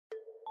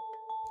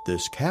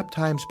This Cap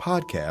Times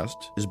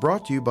podcast is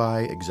brought to you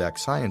by Exact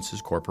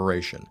Sciences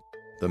Corporation,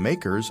 the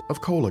makers of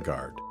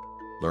Cologuard.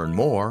 Learn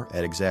more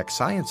at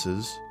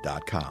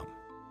exactsciences.com.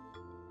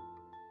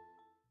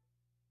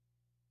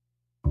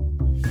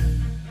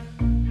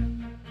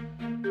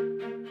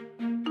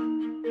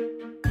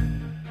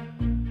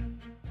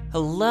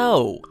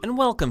 Hello, and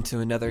welcome to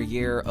another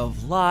year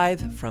of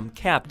Live from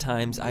Cap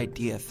Times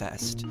Idea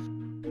Fest.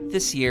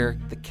 This year,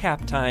 the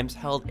Cap Times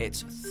held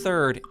its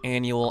third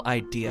annual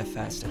Idea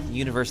Fest at the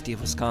University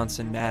of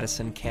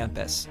Wisconsin-Madison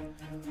campus.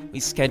 We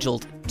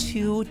scheduled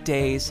 2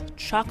 days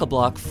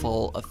chock-a-block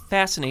full of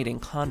fascinating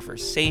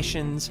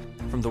conversations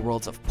from the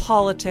worlds of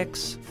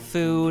politics,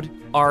 food,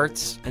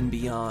 arts, and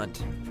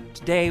beyond.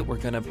 Today, we're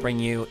going to bring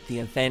you the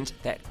event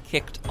that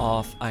kicked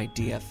off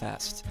Idea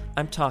Fest.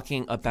 I'm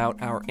talking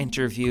about our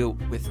interview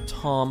with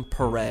Tom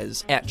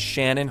Perez at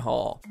Shannon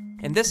Hall.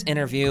 In this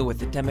interview with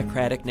the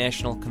Democratic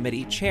National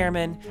Committee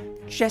Chairman,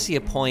 Jesse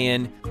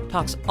Apoyan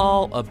talks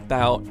all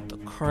about the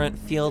current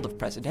field of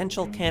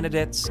presidential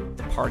candidates,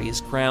 the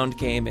party's ground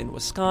game in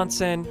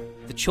Wisconsin,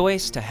 the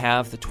choice to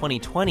have the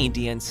 2020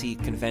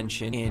 DNC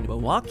convention in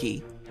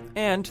Milwaukee,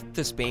 and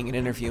this being an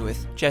interview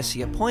with Jesse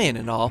Apoyan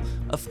and all,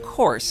 of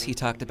course he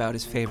talked about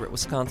his favorite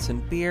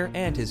Wisconsin beer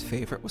and his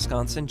favorite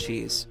Wisconsin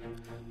cheese.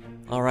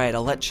 All right,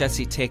 I'll let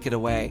Jesse take it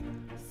away.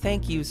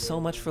 Thank you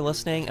so much for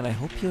listening, and I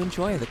hope you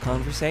enjoy the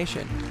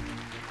conversation.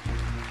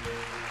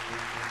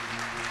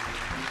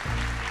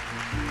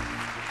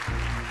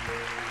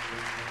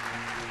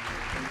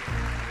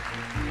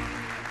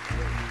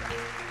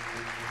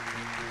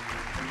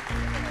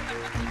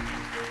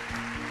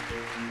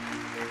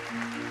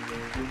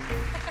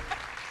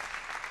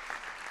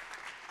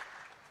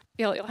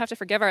 You'll have to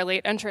forgive our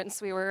late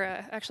entrance. We were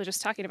actually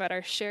just talking about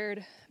our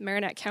shared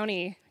Marinette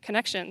County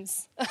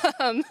connections.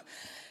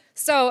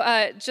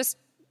 Just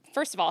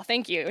first of all,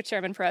 thank you,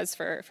 Chairman Perez,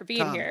 for being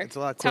Tom, here. It's a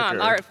lot quicker.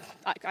 Tom,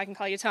 I can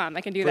call you Tom.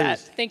 I can do that.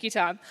 Thank you,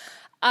 Tom.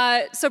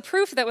 So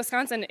proof that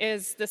Wisconsin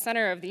is the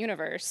center of the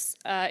universe.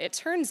 It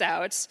turns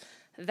out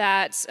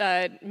that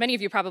many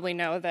of you probably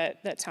know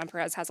that Tom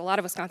Perez has a lot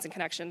of Wisconsin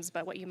connections,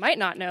 but what you might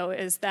not know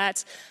is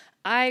that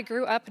I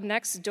grew up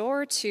next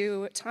door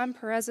to Tom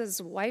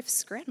Perez's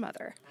wife's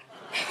grandmother.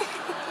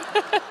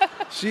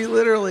 She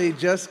literally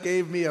just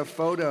gave me a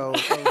photo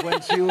of when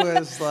she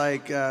was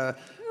like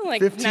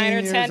 15 9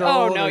 or 10. years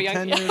old no, or young.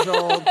 10 years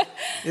old.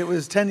 It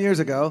was 10 years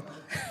ago.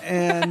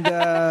 And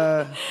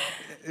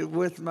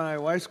with my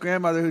wife's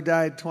grandmother who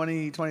died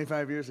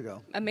 25 years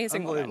ago.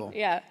 Amazing Unbelievable. woman.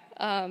 Yeah.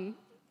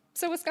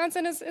 So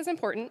Wisconsin is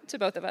important to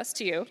both of us,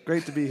 to you.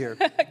 Great to be here.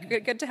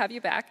 Good to have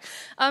you back.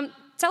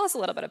 Tell us a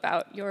little bit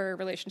about your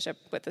relationship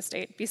with the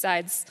state,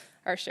 besides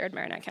our shared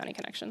Marinette County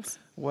connections.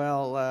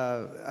 Well,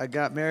 I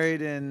got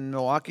married in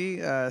Milwaukee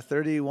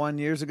 31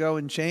 years ago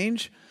and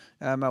change.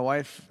 My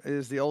wife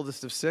is the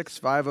oldest of 6,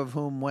 5 of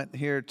whom went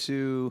here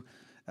to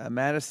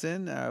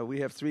Madison.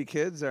 We have 3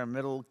 kids. Our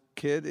middle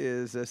kid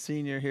is a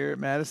senior here at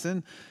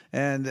Madison.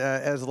 And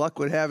as luck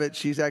would have it,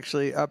 she's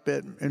actually up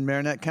in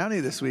Marinette County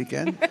this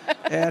weekend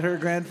at her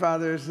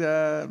grandfather's,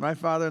 my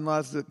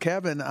father-in-law's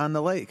cabin on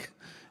the lake,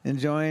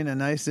 enjoying a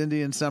nice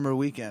Indian summer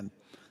weekend.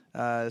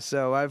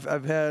 So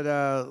I've had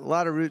a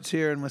lot of roots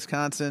here in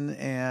Wisconsin,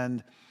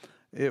 and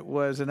it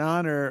was an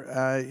honor.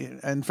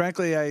 And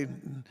frankly,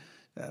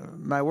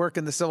 my work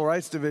in the Civil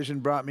Rights Division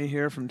brought me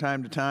here from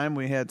time to time.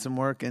 We had some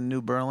work in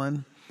New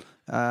Berlin.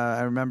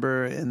 I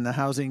remember in the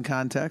housing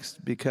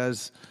context,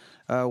 because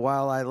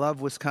while I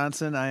love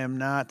Wisconsin, I am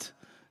not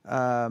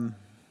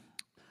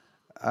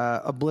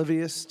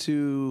oblivious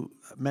to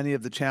many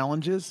of the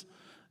challenges.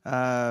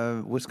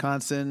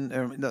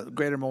 Wisconsin,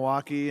 greater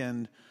Milwaukee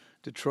and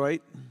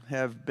Detroit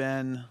have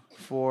been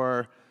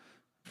for,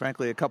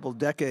 frankly, a couple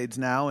decades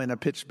now in a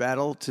pitched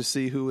battle to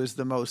see who is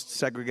the most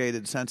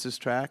segregated census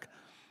tract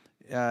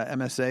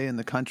MSA in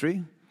the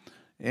country.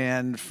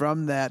 And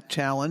from that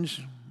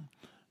challenge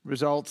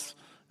results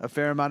a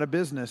fair amount of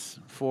business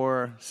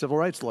for civil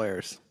rights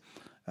lawyers,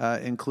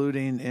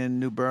 including in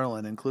New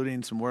Berlin,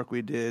 including some work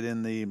we did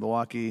in the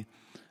Milwaukee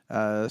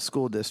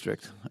school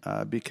district,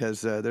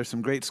 because there's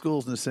some great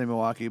schools in the city of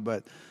Milwaukee,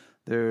 but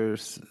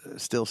there's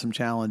still some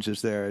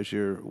challenges there, as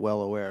you're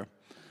well aware.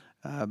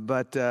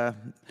 But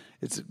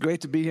it's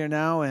great to be here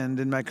now, and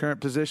in my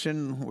current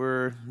position,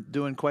 we're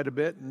doing quite a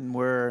bit, and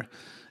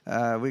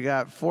we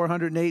got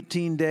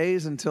 418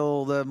 days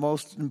until the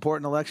most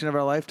important election of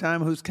our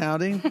lifetime. Who's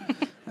counting?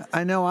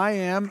 I know I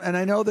am, and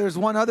I know there's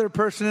one other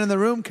person in the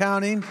room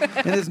counting,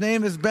 and his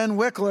name is Ben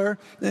Wickler,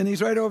 and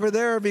he's right over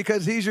there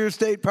because he's your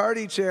state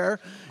party chair,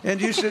 and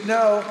you should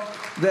know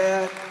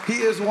that he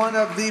is one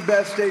of the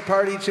best state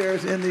party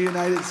chairs in the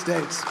United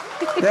States.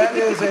 That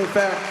is a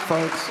fact,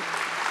 folks.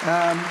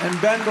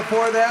 And Ben,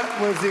 before that,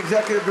 was the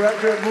executive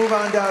director at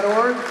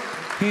MoveOn.org.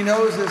 He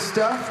knows his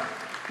stuff.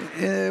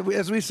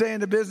 As we say in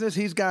the business,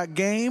 he's got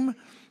game,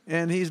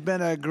 and he's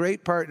been a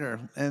great partner.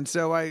 And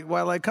so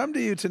while I come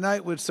to you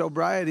tonight with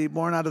sobriety,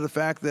 born out of the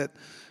fact that,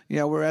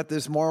 we're at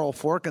this moral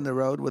fork in the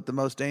road with the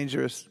most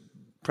dangerous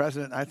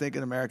president, I think,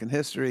 in American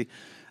history,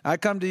 I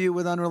come to you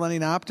with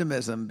unrelenting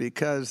optimism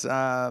because,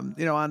 on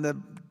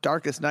the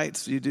darkest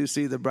nights, you do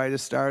see the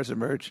brightest stars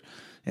emerge.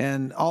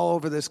 And all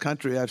over this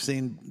country, I've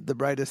seen the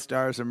brightest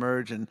stars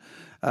emerge. And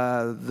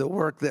the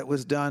work that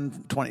was done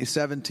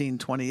 2017,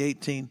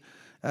 2018,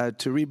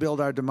 to rebuild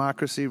our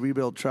democracy,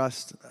 rebuild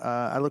trust,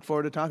 I look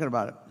forward to talking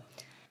about it.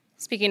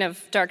 Speaking of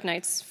dark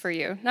nights for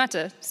you, not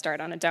to start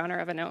on a downer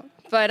of a note,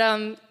 but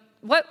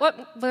what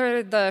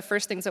were the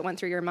first things that went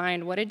through your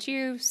mind? What did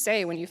you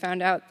say when you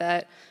found out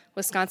that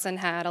Wisconsin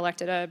had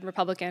elected a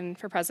Republican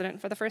for president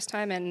for the first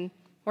time in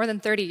more than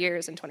 30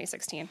 years in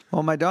 2016?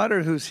 Well, my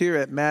daughter, who's here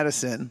at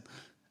Madison,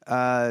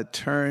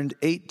 turned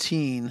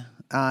 18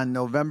 on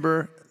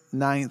November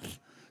 9th,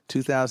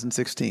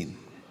 2016.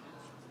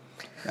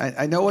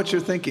 I know what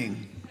you're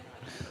thinking.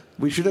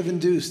 We should have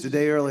induced a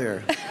day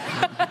earlier.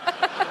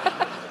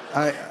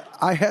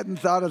 I hadn't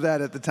thought of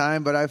that at the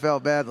time, but I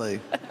felt badly.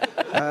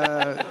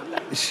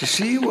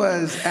 She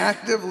was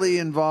actively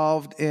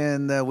involved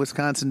in the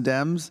Wisconsin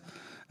Dems.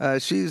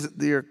 She's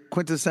your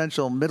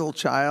quintessential middle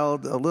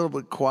child, a little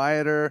bit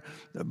quieter,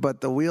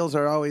 but the wheels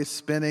are always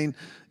spinning.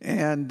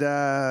 And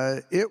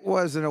it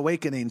was an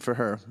awakening for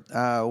her,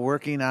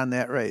 working on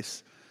that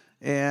race.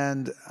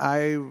 And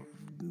I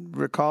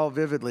recall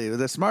vividly,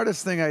 the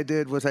smartest thing I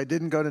did was I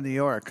didn't go to New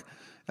York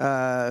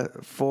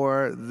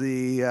for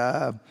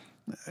the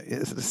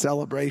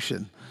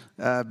celebration.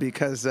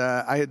 Because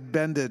I had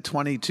been to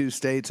 22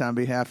 states on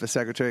behalf of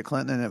Secretary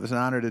Clinton, and it was an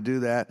honor to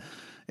do that.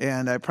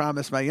 And I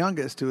promised my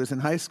youngest, who was in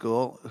high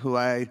school, who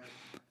I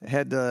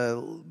had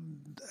to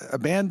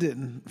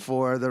abandon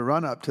for the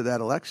run-up to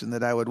that election,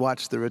 that I would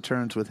watch the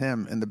returns with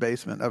him in the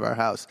basement of our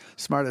house.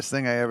 Smartest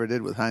thing I ever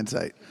did with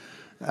hindsight.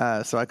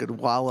 So I could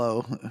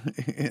wallow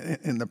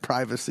in the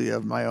privacy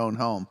of my own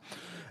home.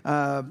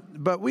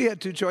 But we had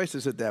two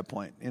choices at that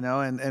point,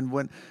 and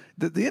when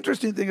the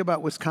interesting thing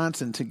about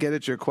Wisconsin, to get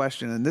at your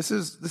question, and this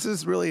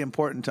is really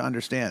important to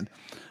understand,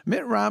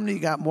 Mitt Romney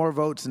got more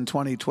votes in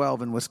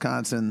 2012 in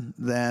Wisconsin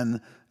than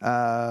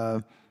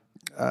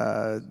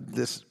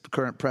this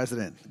current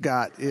president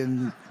got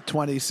in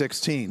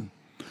 2016,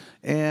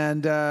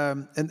 and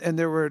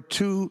there were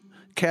two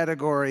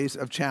categories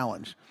of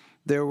challenge.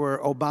 There were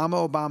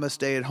Obama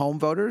stay-at-home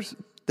voters.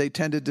 They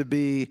tended to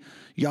be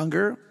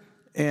younger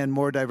and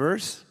more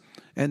diverse.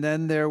 And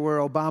then there were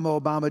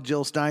Obama,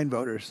 Jill Stein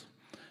voters.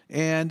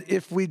 And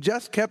if we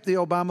just kept the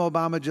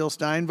Obama, Jill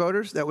Stein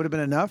voters, that would have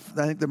been enough.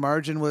 I think the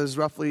margin was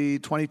roughly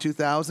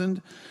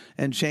 22,000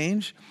 and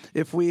change.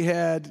 If we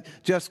had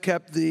just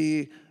kept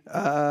the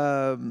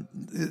Obama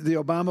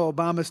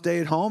stay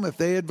at home, if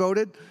they had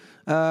voted,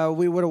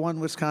 we would have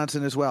won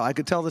Wisconsin as well. I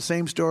could tell the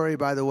same story,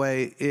 by the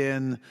way,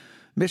 in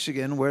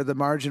Michigan, where the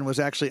margin was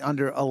actually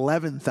under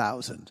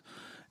 11,000.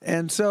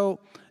 And so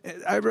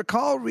I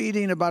recall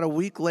reading about a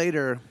week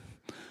later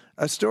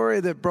a story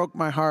that broke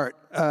my heart.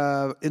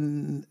 I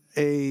think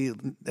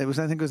it was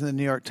in the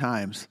New York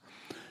Times,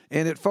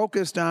 and it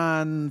focused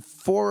on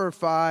 4 or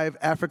 5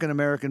 African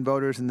American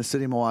voters in the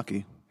city of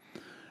Milwaukee,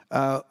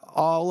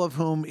 all of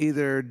whom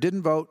either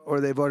didn't vote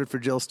or they voted for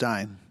Jill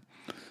Stein.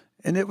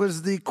 And it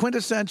was the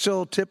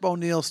quintessential Tip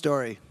O'Neill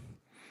story.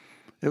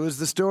 It was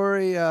the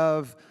story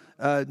of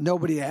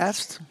nobody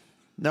asked,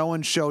 no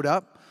one showed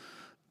up.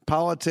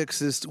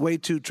 Politics is way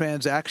too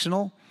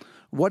transactional.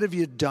 What have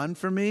you done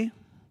for me?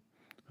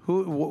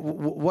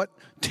 What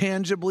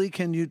tangibly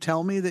can you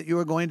tell me that you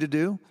are going to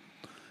do?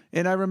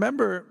 And I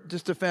remember,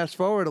 just to fast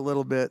forward a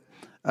little bit,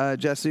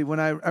 Jesse, when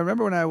I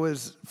remember when I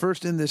was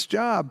first in this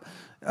job,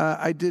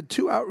 I did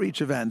 2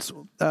 outreach events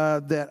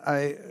that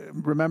I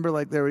remember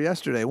like they were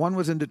yesterday. One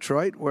was in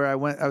Detroit, where I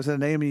was at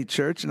an AME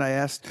church, and I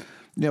asked,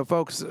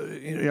 folks,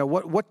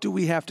 what do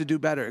we have to do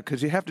better?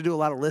 Because you have to do a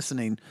lot of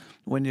listening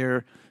when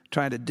you're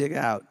trying to dig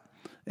out.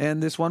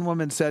 And this one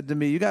woman said to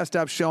me, you got to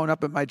stop showing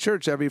up at my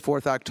church every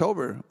 4th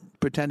October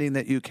pretending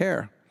that you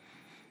care.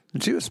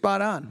 And she was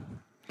spot on.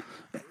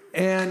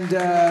 And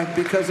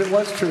because it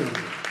was true.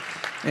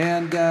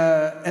 And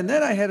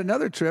then I had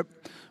another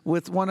trip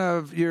with one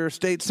of your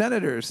state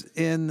senators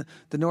in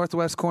the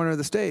northwest corner of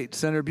the state,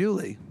 Senator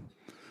Bewley.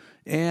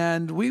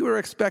 And we were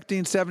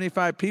expecting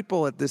 75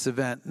 people at this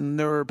event, and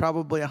there were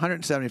probably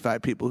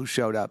 175 people who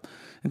showed up,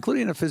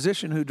 including a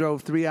physician who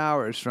drove 3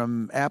 hours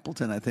from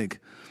Appleton, I think.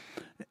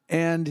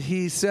 And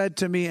he said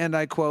to me, and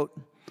I quote,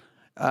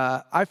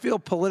 I feel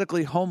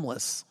politically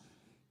homeless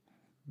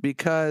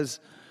because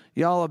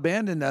y'all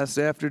abandoned us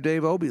after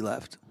Dave Obey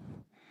left.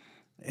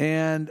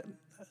 And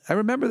I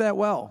remember that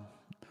well.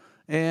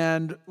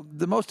 And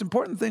the most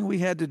important thing we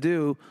had to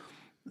do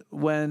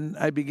when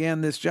I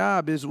began this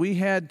job is we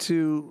had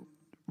to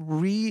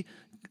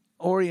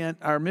reorient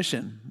our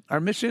mission. Our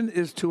mission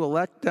is to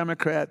elect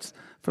Democrats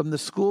from the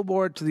school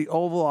board to the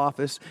Oval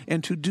Office,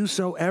 and to do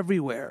so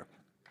everywhere.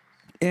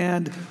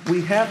 And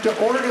we have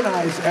to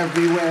organize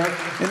everywhere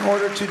in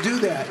order to do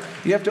that.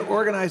 You have to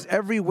organize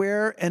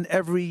everywhere and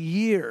every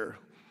year,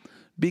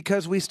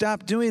 because we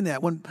stopped doing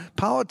that. When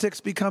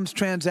politics becomes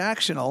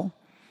transactional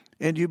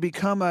and you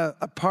become a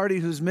party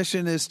whose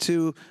mission is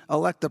to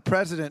elect the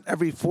president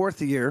every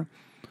 4th year,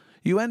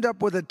 you end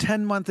up with a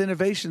 10-month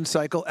innovation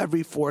cycle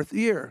every fourth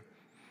year.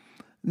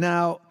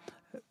 Now,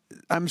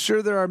 I'm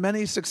sure there are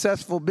many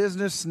successful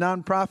business,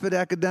 nonprofit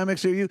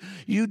academics here.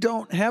 You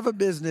don't have a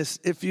business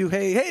if you,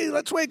 hey,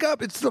 let's wake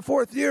up. It's the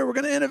fourth year. We're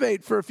going to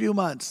innovate for a few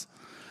months.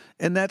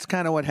 And that's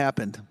kind of what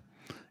happened.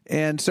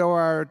 And so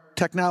our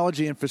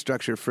technology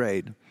infrastructure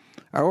frayed.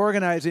 Our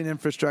organizing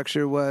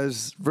infrastructure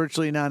was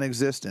virtually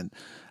non-existent.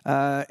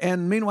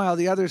 And meanwhile,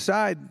 the other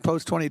side,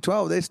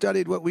 post-2012, they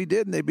studied what we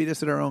did and they beat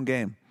us at our own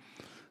game.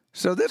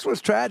 So this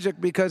was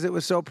tragic because it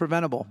was so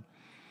preventable.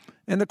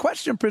 And the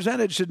question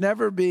presented should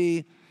never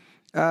be,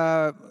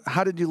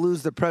 how did you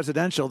lose the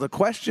presidential? The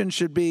question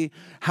should be,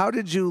 how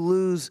did you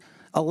lose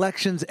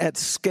elections at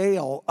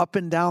scale up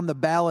and down the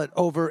ballot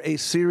over a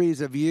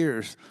series of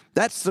years?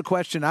 That's the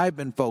question I've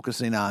been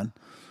focusing on.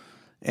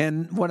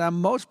 And what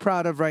I'm most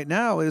proud of right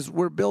now is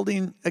we're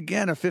building,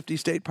 again, a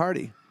 50-state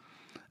party.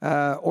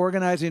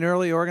 Organizing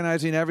early,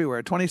 organizing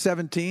everywhere.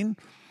 2017,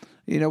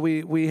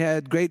 we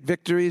had great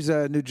victories.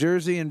 New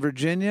Jersey and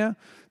Virginia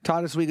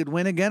taught us we could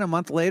win again. A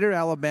month later,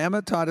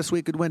 Alabama taught us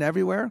we could win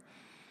everywhere.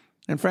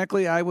 And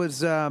frankly, I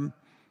was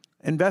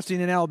investing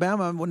in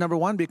Alabama, number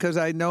one, because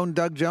I'd known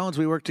Doug Jones.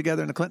 We worked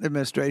together in the Clinton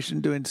administration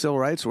doing civil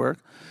rights work.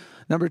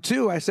 Number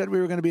two, I said we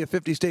were going to be a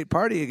 50-state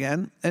party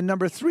again. And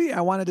number three,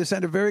 I wanted to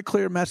send a very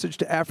clear message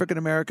to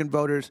African-American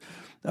voters,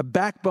 a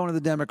backbone of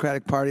the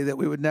Democratic Party, that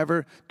we would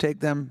never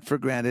take them for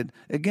granted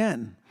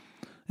again.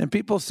 And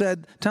people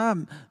said,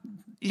 Tom,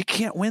 you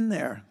can't win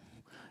there.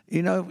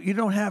 You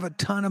don't have a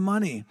ton of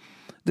money.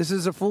 This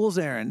is a fool's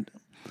errand.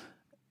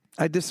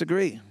 I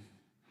disagree.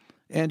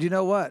 And you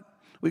know what?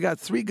 We got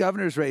 3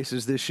 governor's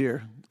races this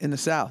year in the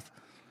South: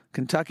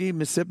 Kentucky,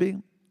 Mississippi,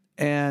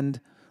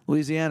 and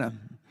Louisiana.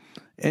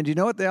 And you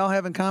know what they all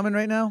have in common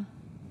right now?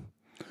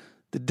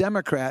 The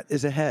Democrat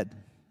is ahead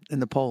in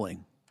the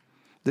polling.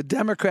 The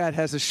Democrat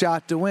has a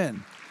shot to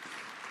win.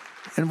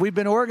 And we've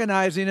been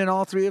organizing in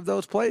all 3 of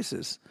those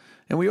places.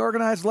 And we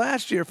organized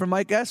last year for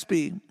Mike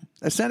Espy,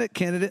 a Senate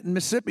candidate in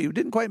Mississippi who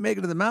didn't quite make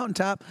it to the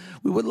mountaintop.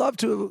 We would love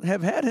to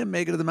have had him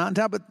make it to the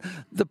mountaintop, but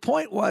the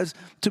point was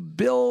to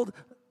build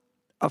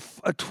a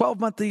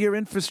 12-month-a-year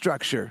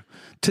infrastructure,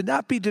 to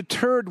not be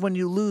deterred when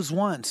you lose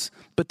once,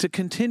 but to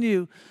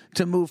continue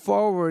to move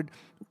forward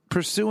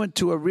pursuant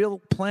to a real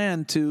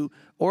plan to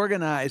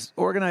organize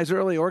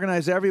early,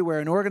 organize everywhere,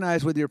 and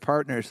organize with your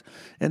partners.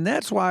 And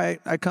that's why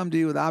I come to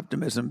you with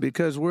optimism,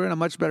 because we're in a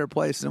much better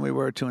place than we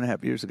were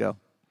 2.5 years ago.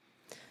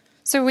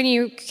 So when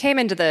you came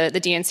into the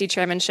DNC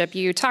chairmanship,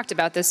 you talked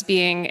about this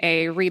being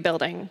a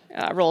rebuilding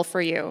role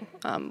for you.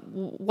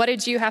 What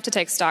did you have to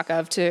take stock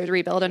of to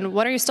rebuild, and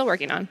what are you still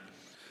working on?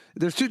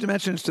 There's 2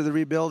 dimensions to the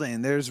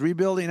rebuilding. There's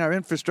rebuilding our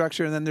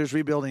infrastructure, and then there's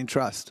rebuilding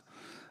trust.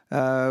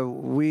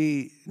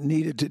 We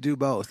needed to do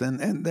both.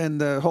 And then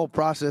the whole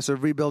process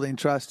of rebuilding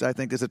trust, I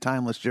think, is a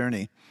timeless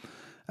journey.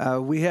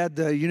 We had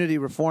the Unity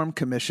Reform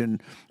Commission,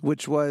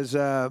 which was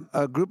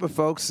a group of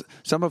folks,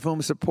 some of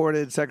whom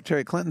supported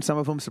Secretary Clinton, some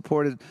of whom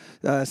supported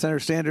Senator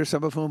Sanders,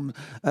 some of whom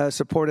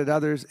supported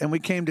others. And we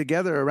came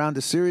together around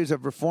a series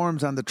of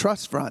reforms on the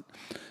trust front,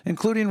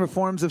 including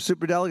reforms of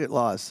superdelegate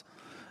laws.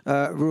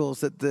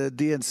 Rules that the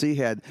DNC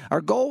had.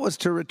 Our goal was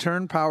to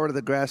return power to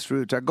the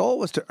grassroots. Our goal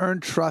was to earn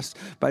trust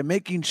by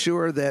making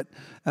sure that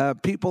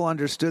people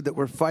understood that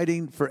we're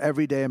fighting for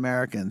everyday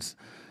Americans.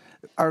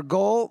 Our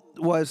goal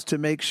was to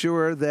make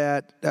sure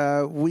that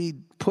we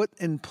put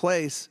in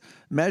place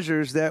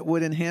measures that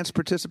would enhance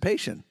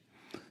participation.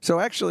 So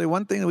actually,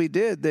 one thing we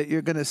did that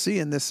you're going to see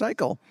in this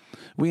cycle,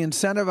 we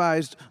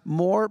incentivized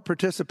more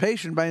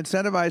participation by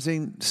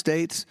incentivizing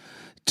states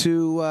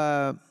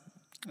to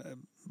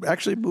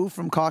actually moved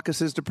from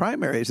caucuses to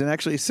primaries, and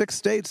actually 6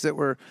 states that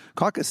were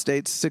caucus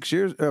states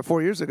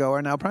 4 years ago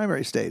are now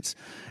primary states.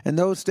 And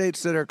those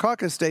states that are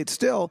caucus states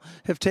still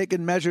have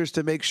taken measures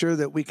to make sure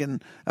that we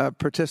can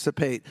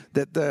participate,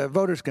 that the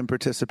voters can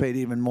participate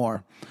even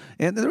more.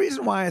 And the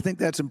reason why I think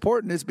that's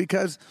important is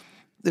because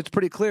it's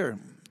pretty clear.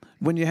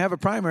 When you have a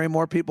primary,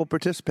 more people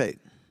participate.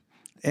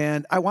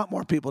 And I want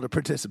more people to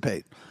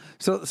participate.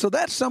 So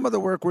that's some of the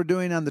work we're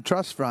doing on the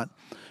trust front.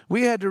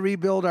 We had to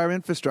rebuild our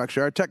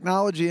infrastructure. Our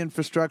technology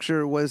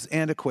infrastructure was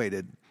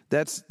antiquated.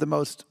 That's the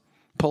most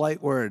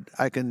polite word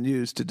I can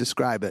use to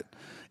describe it.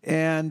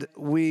 And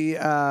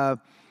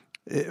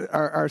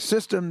our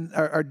system,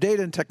 our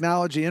data and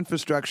technology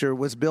infrastructure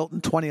was built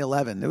in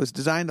 2011. It was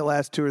designed to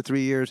last 2 or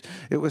 3 years.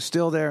 It was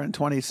still there in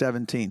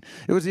 2017.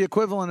 It was the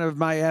equivalent of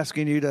my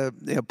asking you to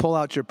pull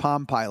out your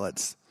Palm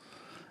Pilots.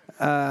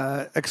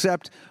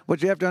 Except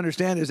what you have to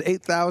understand is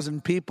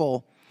 8,000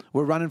 people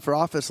were running for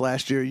office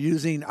last year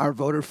using our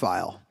voter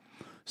file.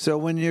 So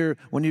when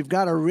you've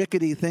got a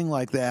rickety thing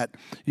like that,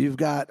 you've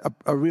got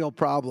a real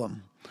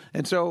problem.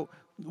 And so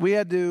we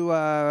had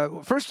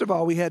to, first of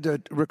all, we had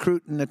to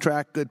recruit and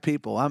attract good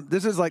people.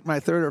 This is like my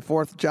 3rd or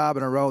 4th job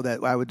in a row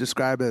that I would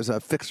describe as a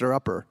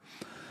fixer-upper.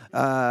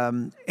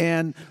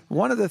 And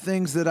one of the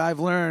things that I've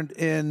learned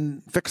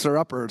in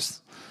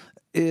fixer-uppers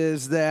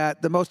is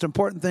that the most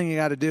important thing you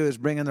got to do is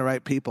bring in the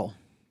right people.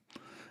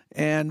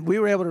 And we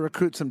were able to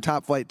recruit some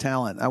top flight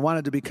talent. I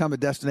wanted to become a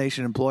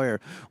destination employer.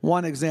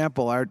 One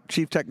example, our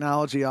chief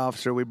technology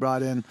officer we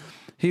brought in,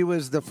 he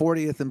was the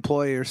 40th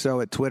employee or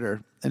so at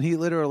Twitter. And he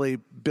literally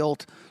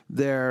built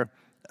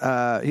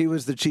he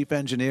was the chief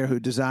engineer who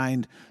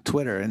designed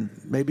Twitter. And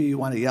maybe you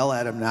want to yell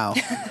at him now.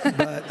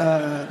 But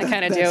I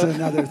kind of do. That's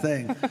another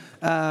thing.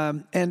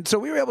 And so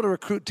we were able to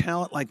recruit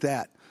talent like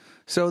that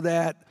so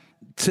that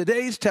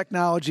today's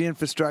technology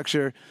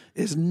infrastructure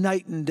is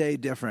night and day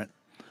different.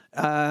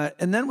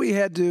 And then we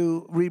had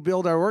to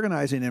rebuild our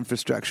organizing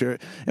infrastructure.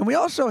 And we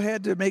also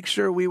had to make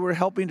sure we were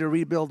helping to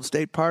rebuild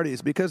state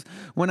parties. Because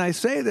when I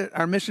say that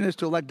our mission is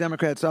to elect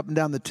Democrats up and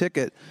down the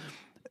ticket,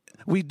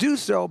 we do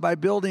so by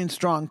building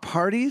strong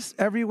parties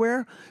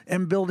everywhere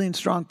and building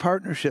strong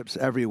partnerships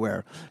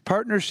everywhere.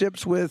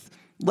 Partnerships with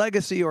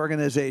legacy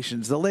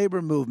organizations, the labor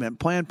movement,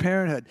 Planned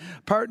Parenthood,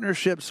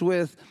 partnerships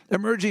with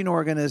emerging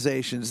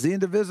organizations, the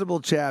Indivisible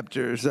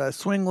chapters,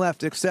 Swing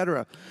Left,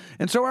 etc.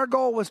 And so our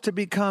goal was to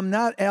become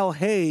not Al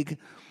Haig,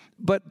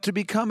 but to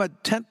become a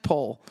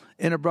tentpole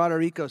in a broader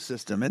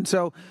ecosystem. And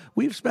so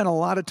we've spent a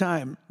lot of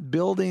time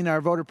building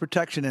our voter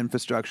protection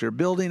infrastructure,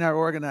 building our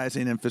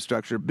organizing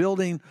infrastructure,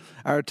 building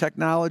our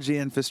technology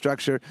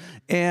infrastructure,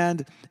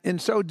 and in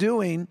so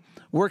doing,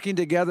 working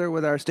together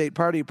with our state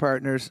party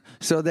partners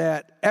so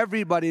that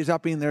everybody's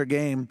upping their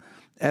game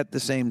at the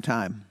same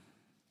time.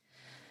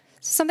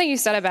 Something you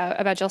said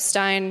about Jill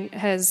Stein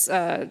has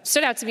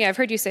stood out to me. I've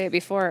heard you say it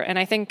before, and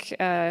I think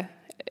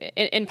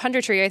in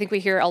punditry, I think we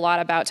hear a lot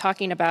about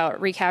talking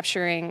about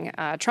recapturing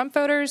Trump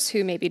voters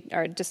who maybe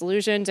are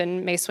disillusioned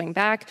and may swing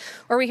back,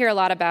 or we hear a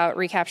lot about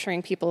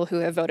recapturing people who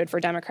have voted for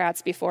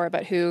Democrats before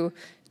but who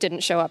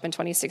didn't show up in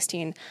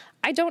 2016.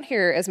 I don't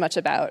hear as much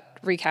about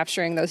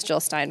recapturing those Jill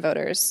Stein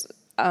voters.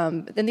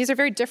 And these are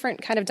very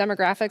different kind of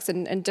demographics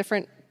and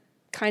different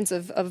kinds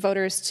of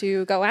voters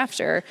to go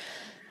after.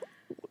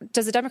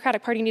 Does the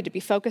Democratic Party need to be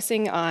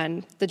focusing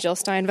on the Jill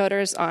Stein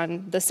voters,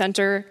 on the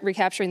center,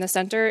 recapturing the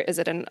center? Is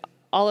it an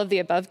all of the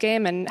above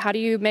game? And how do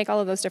you make all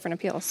of those different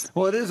appeals?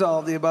 Well, it is all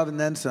of the above and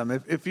then some.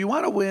 If you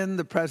want to win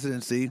the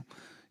presidency,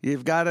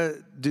 you've got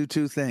to do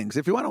two things.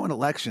 If you want to win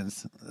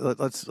elections,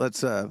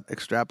 let's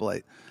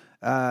extrapolate.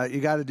 You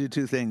got to do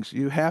two things.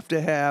 You have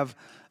to have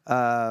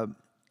a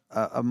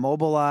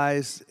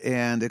mobilized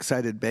and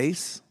excited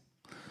base,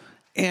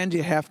 and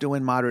you have to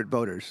win moderate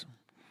voters.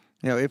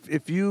 You know,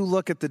 if you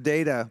look at the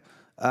data,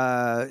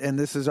 and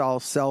this is all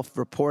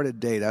self-reported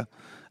data,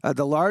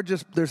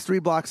 there's three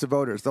blocks of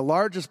voters. The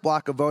largest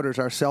block of voters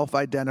are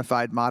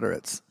self-identified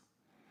moderates.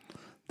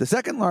 The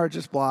second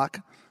largest block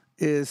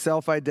is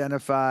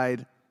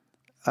self-identified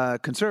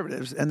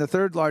conservatives. And the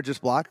third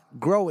largest block,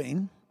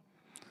 growing,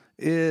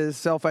 is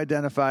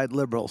self-identified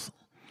liberals.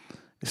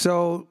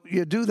 So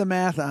you do the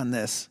math on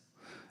this.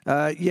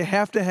 You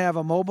have to have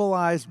a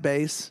mobilized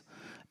base,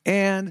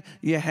 and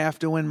you have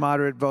to win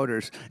moderate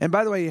voters. And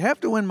by the way, you have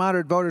to win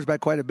moderate voters by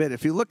quite a bit.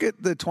 If you look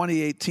at the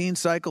 2018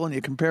 cycle and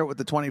you compare it with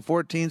the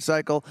 2014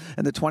 cycle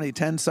and the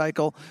 2010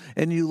 cycle,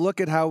 and you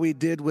look at how we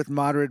did with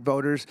moderate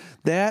voters,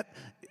 that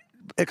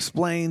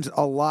explains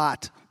a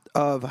lot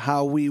of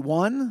how we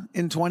won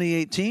in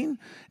 2018,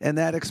 and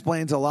that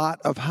explains a lot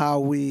of how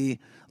we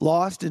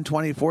lost in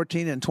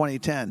 2014 and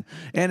 2010.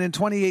 And in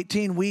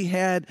 2018, we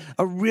had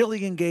a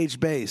really engaged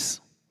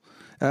base.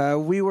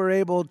 We were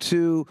able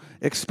to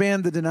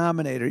expand the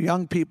denominator.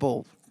 Young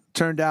people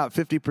turned out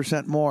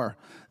 50% more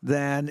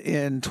than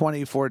in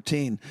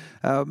 2014.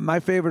 My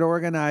favorite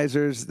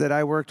organizers that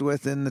I worked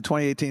with in the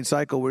 2018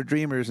 cycle were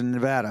Dreamers in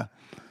Nevada.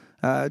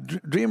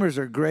 Dreamers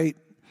are great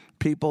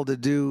people to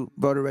do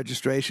voter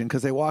registration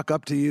because they walk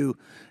up to you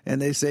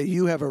and they say,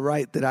 you have a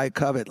right that I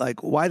covet.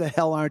 Like, why the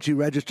hell aren't you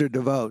registered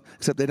to vote?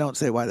 Except they don't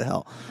say why the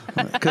hell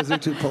because they're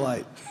too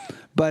polite.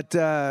 But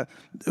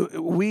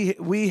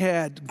we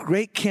had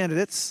great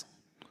candidates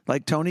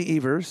like Tony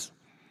Evers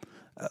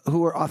who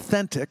were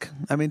authentic.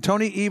 I mean,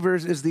 Tony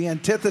Evers is the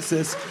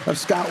antithesis of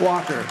Scott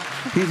Walker.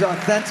 He's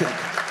authentic.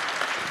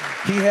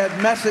 He had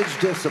message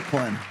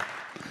discipline.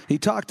 He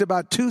talked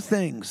about two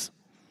things,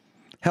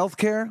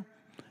 healthcare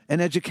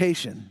and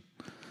education.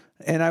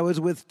 And I was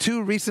with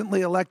two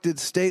recently elected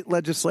state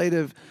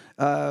legislative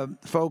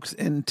folks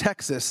in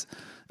Texas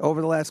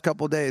over the last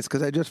couple of days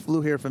because I just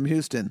flew here from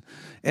Houston.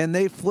 And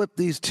they flipped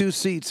these two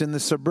seats in the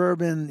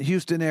suburban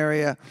Houston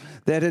area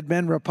that had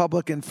been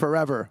Republican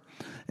forever.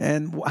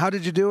 And how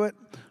did you do it?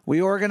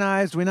 We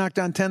organized, we knocked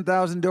on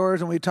 10,000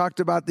 doors, and we talked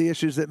about the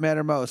issues that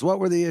matter most. What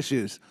were the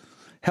issues?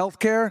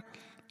 Healthcare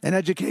and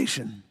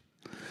education.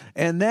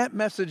 And that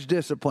message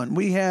discipline,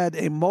 we had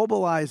a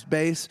mobilized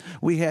base.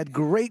 We had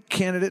great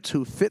candidates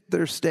who fit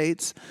their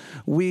states.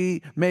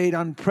 We made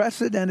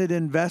unprecedented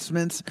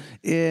investments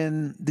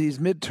in these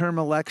midterm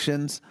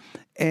elections.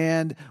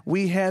 And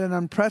we had an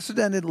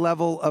unprecedented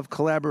level of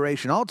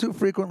collaboration. All too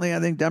frequently, I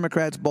think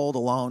Democrats bowled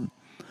alone.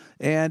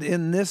 And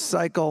in this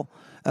cycle,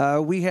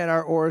 we had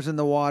our oars in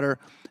the water,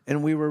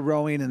 and we were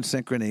rowing in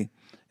synchrony.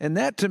 And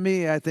that, to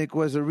me, I think,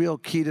 was a real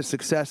key to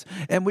success.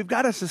 And we've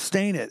got to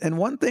sustain it. And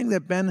one thing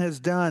that Ben has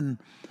done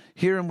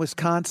here in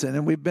Wisconsin,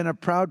 and we've been a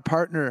proud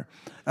partner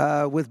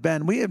with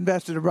Ben. We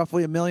invested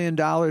roughly $1 million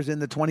in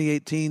the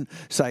 2018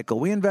 cycle.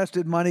 We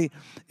invested money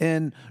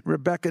in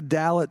Rebecca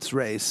Dallett's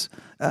race.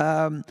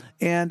 And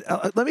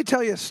let me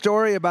tell you a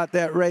story about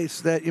that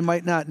race that you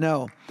might not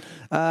know.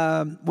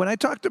 When I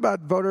talked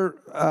about voter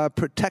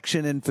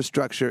protection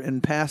infrastructure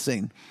in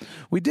passing,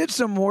 we did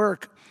some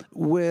work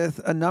with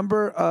a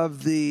number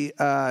of the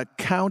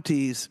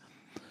counties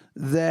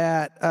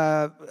that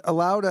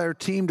allowed our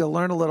team to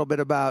learn a little bit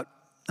about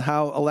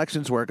how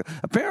elections work.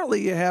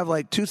 Apparently, you have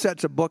like 2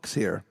 sets of books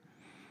here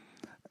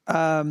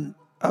of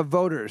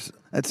voters.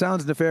 That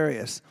sounds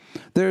nefarious.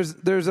 There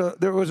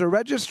was a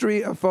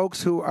registry of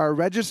folks who are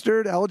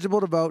registered, eligible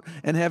to vote,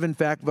 and have in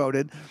fact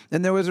voted.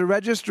 And there was a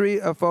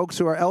registry of folks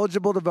who are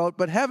eligible to vote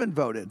but haven't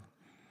voted.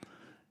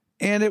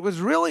 And it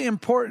was really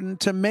important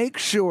to make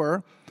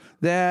sure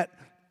that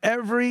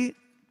every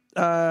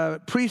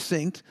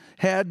precinct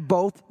had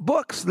both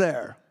books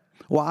there.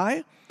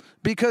 Why?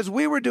 Because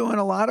we were doing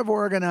a lot of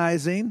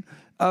organizing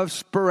of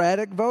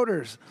sporadic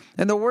voters.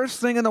 And the worst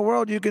thing in the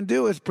world you can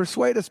do is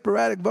persuade a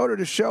sporadic voter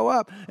to show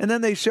up, and then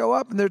they show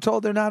up and they're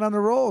told they're not on the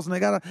rolls and they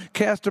got to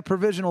cast a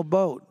provisional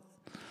vote.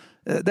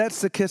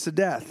 That's the kiss of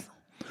death.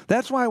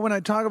 That's why when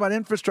I talk about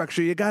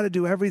infrastructure, you got to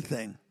do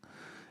everything.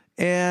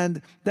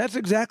 And that's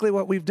exactly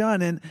what we've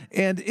done.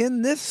 And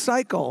in this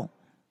cycle,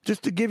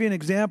 just to give you an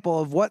example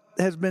of what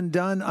has been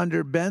done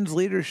under Ben's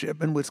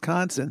leadership in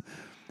Wisconsin,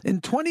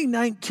 in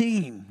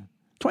 2019,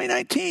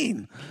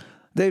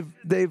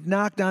 they've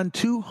knocked on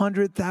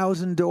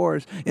 200,000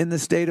 doors in the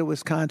state of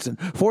Wisconsin.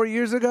 4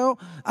 years ago,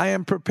 I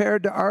am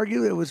prepared to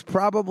argue it was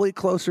probably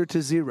closer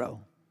to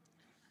 0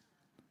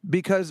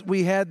 because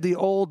we had the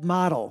old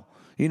model.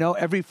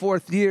 Every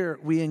 4th year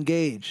we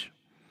engage.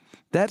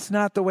 That's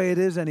not the way it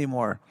is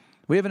anymore.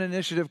 We have an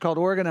initiative called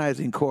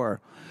Organizing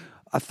Corps.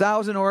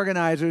 1,000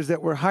 organizers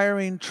that we're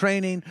hiring,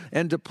 training,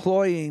 and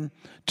deploying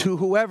to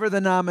whoever the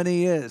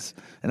nominee is.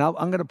 And I'm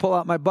going to pull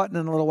out my button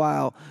in a little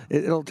while.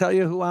 It'll tell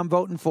you who I'm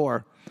voting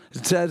for.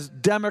 It says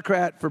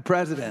Democrat for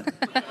president.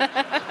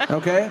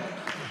 Okay?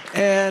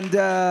 And,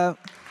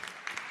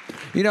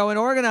 in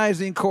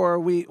Organizing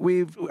Corps,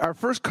 our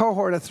first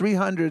cohort of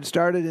 300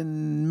 started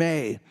in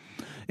May.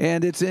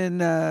 And it's in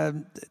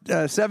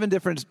 7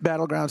 different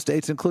battleground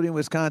states, including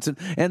Wisconsin.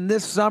 And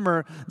this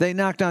summer, they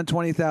knocked on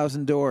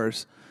 20,000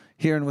 doors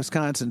here in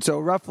Wisconsin. So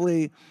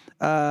roughly,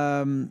 roughly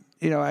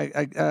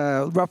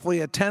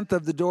a tenth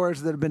of the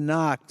doors that have been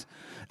knocked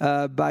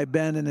by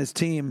Ben and his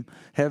team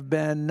have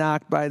been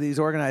knocked by these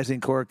Organizing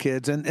Corps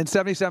kids, and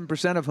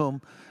 77% of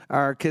whom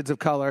are kids of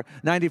color,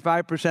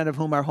 95% of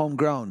whom are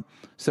homegrown.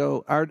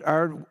 So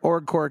our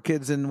Org Corps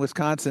kids in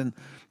Wisconsin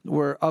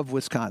were of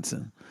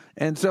Wisconsin.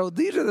 And so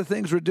these are the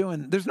things we're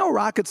doing. There's no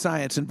rocket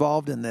science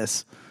involved in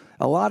this.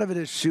 A lot of it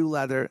is shoe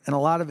leather, and a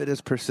lot of it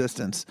is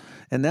persistence.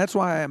 And that's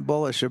why I'm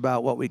bullish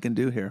about what we can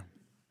do here.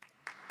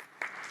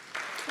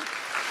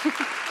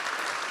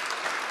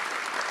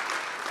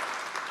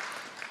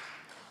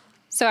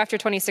 So after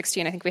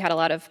 2016, I think we had a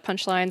lot of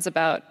punchlines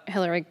about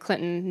Hillary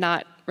Clinton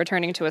not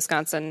returning to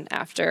Wisconsin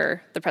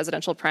after the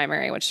presidential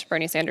primary, which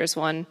Bernie Sanders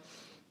won.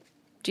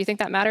 Do you think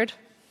that mattered?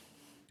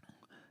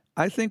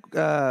 I think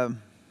there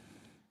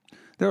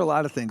are a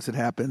lot of things that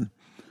happen.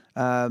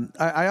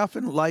 I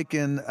often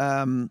liken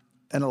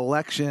an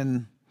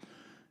election.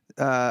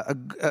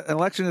 An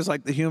election is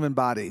like the human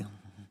body.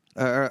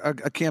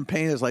 A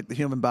campaign is like the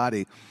human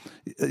body.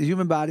 The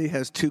human body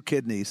has 2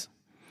 kidneys.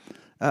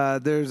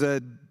 There's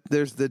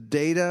the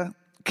data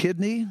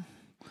kidney,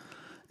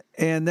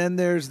 and then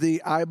there's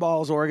the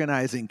eyeballs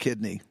organizing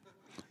kidney.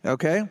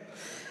 Okay?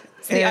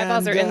 So the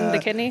eyeballs are in the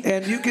kidney?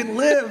 And you can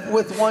live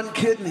with 1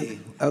 kidney,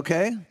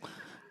 okay?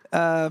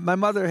 My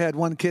mother had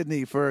 1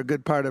 kidney for a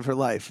good part of her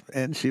life,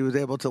 and she was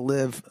able to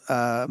live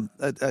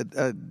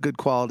a good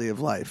quality of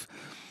life.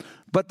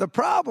 But the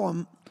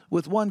problem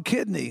with 1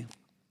 kidney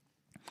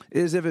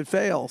is if it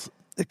fails,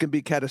 it can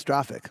be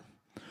catastrophic.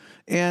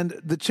 And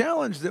the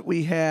challenge that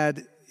we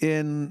had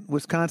in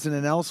Wisconsin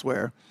and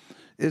elsewhere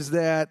is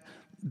that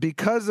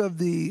because of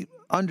the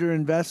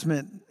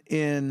underinvestment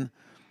in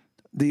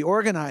the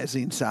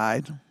organizing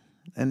side,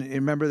 and you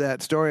remember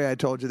that story I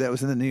told you that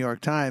was in the New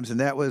York Times, and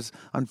that was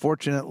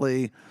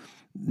unfortunately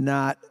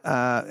not,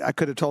 I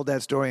could have told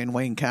that story in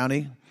Wayne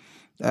County,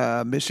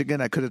 Michigan.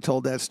 I could have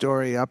told that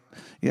story up,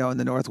 in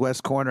the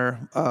northwest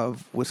corner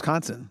of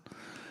Wisconsin.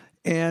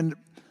 And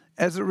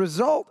as a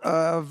result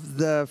of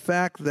the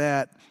fact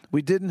that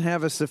we didn't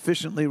have a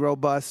sufficiently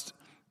robust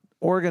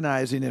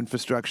organizing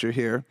infrastructure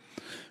here,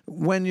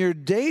 when your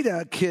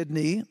data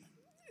kidney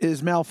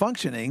is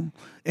malfunctioning,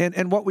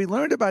 and what we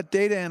learned about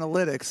data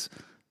analytics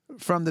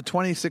from the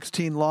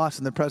 2016 loss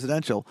in the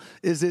presidential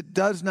is it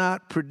does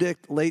not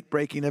predict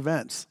late-breaking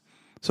events.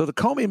 So the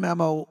Comey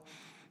memo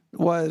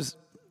was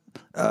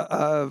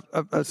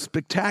a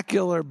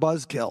spectacular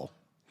buzzkill.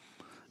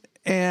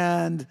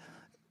 And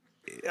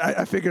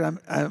I figured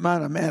I'm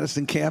on a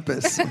Madison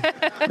campus.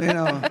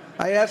 I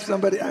I asked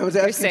somebody, I was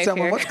asking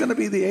someone, here. what's going to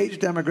be the age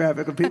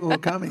demographic of people who are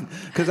coming?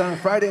 Because on a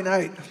Friday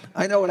night,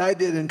 I know what I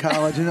did in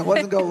college, and it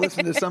wasn't go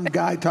listen to some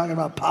guy talking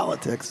about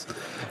politics.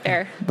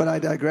 Fair. But I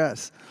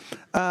digress.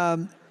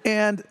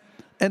 And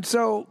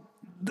so,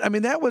 I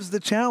mean, that was the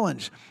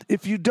challenge.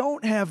 If you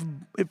don't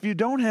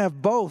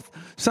have both,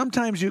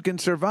 sometimes you can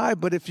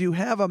survive, but if you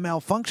have a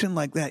malfunction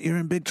like that, you're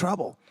in big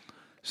trouble.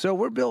 So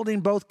we're building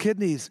both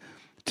kidneys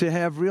to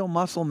have real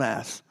muscle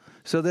mass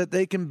so that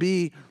they can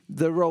be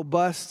the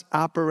robust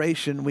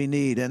operation we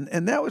need. And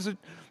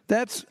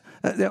that's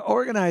the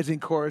organizing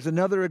corps is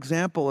another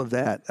example of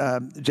that,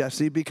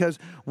 Jesse, because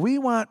we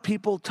want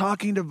people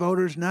talking to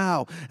voters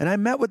now. And I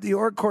met with the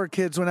org corps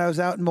kids when I was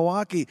out in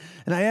Milwaukee,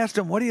 and I asked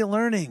them, what are you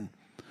learning?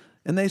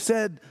 And they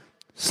said,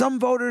 some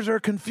voters are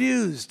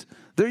confused.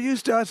 They're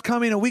used to us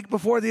coming a week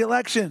before the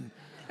election.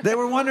 They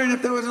were wondering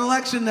if there was an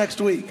election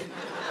next week.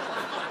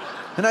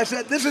 And I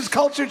said, this is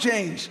culture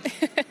change.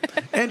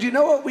 And you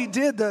know what we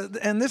did?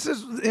 And this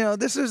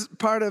is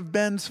part of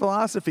Ben's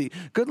philosophy.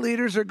 Good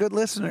leaders are good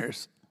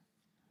listeners.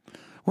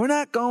 We're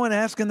not going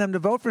asking them to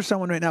vote for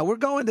someone right now. We're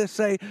going to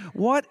say,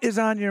 what is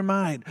on your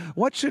mind?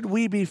 What should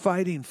we be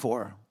fighting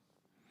for?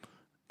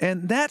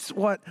 And that's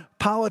what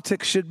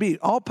politics should be.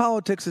 All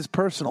politics is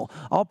personal.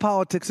 All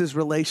politics is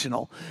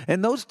relational.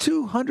 And those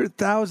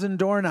 200,000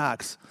 door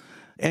knocks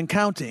and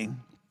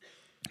counting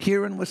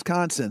here in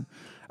Wisconsin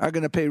are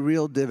going to pay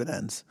real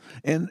dividends.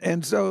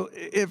 And so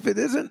if it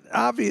isn't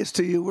obvious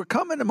to you, we're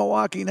coming to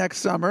Milwaukee next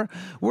summer.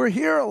 We're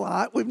here a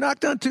lot. We've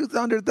knocked on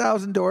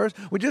 200,000 doors.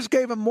 We just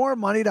gave them more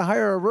money to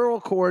hire a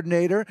rural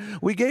coordinator.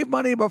 We gave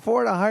money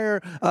before to hire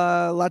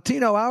a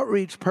Latino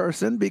outreach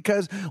person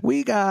because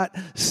we got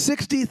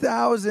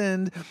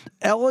 60,000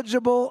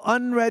 eligible,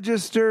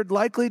 unregistered,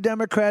 likely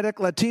Democratic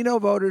Latino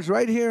voters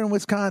right here in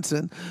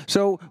Wisconsin.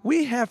 So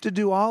we have to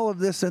do all of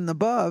this and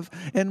above.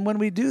 And when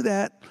we do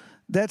that,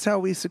 that's how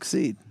we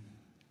succeed.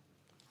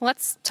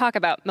 Let's talk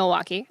about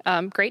Milwaukee.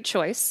 Great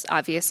choice,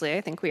 obviously.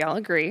 I think we all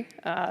agree.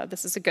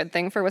 This is a good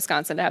thing for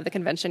Wisconsin to have the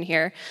convention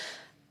here.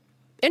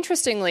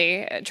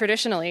 Interestingly,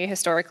 traditionally,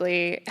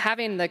 historically,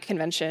 having the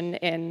convention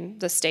in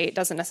the state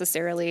doesn't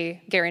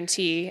necessarily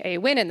guarantee a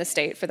win in the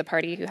state for the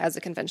party who has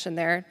a convention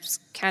there. It's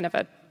kind of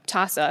a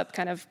toss-up,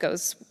 kind of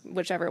goes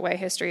whichever way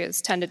history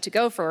has tended to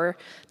go for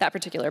that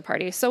particular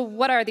party. So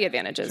what are the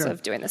advantages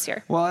of doing this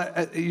here?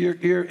 Well,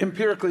 you're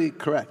empirically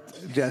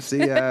correct,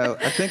 Jesse. I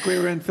think we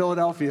were in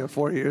Philadelphia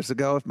 4 years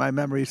ago, if my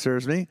memory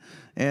serves me,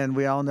 and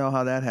we all know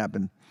how that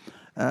happened,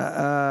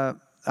 how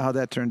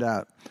that turned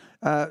out.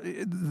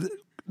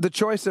 The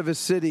choice of a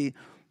city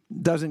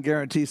doesn't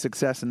guarantee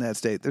success in that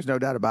state. There's no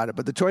doubt about it.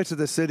 But the choice of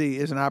the city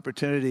is an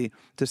opportunity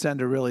to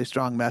send a really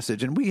strong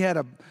message. And we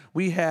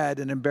had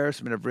an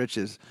embarrassment of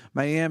riches.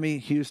 Miami,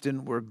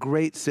 Houston were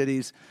great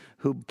cities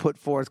who put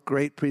forth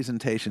great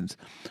presentations.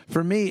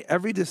 For me,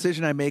 every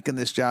decision I make in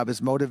this job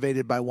is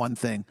motivated by one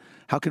thing.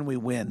 How can we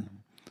win?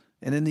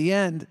 And in the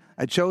end,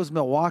 I chose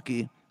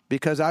Milwaukee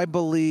because I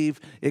believe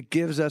it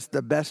gives us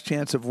the best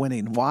chance of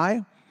winning.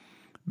 Why?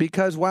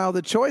 Because while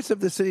the choice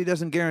of the city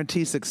doesn't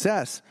guarantee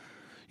success,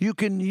 you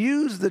can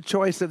use the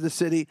choice of the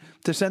city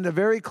to send a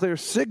very clear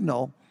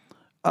signal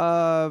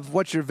of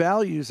what your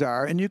values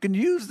are. And you can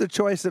use the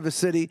choice of a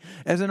city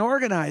as an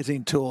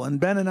organizing tool. And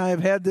Ben and I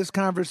have had this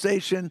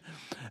conversation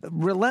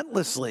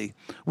relentlessly.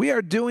 We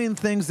are doing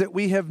things that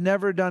we have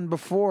never done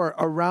before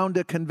around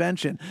a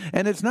convention.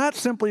 And it's not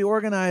simply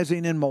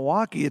organizing in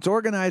Milwaukee. It's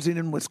organizing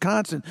in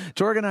Wisconsin. It's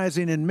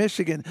organizing in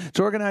Michigan. It's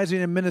organizing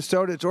in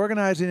Minnesota. It's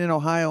organizing in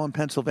Ohio and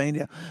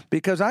Pennsylvania.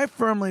 Because I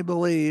firmly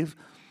believe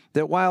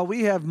that while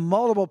we have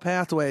multiple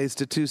pathways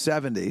to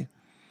 270,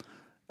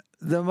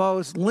 the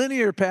most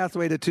linear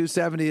pathway to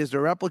 270 is to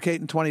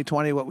replicate in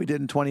 2020 what we did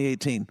in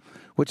 2018,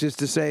 which is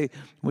to say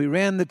we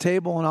ran the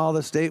table on all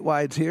the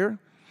statewides here.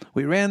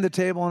 We ran the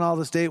table on all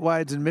the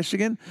statewides in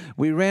Michigan.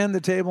 We ran the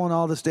table on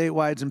all the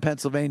statewides in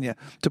Pennsylvania.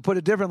 To put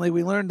it differently,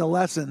 we learned the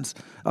lessons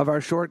of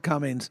our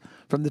shortcomings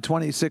from the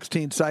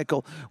 2016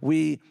 cycle.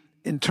 We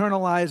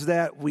internalized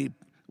that. We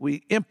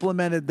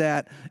implemented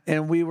that,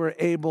 and we were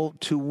able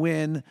to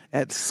win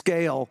at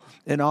scale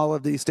in all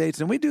of these states.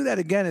 And we do that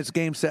again. It's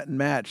game, set, and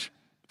match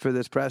for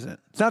this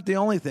president. It's not the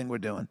only thing we're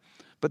doing.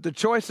 But the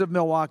choice of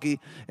Milwaukee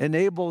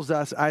enables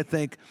us, I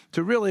think,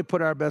 to really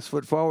put our best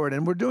foot forward.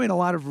 And we're doing a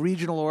lot of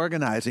regional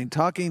organizing,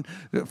 talking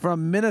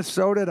from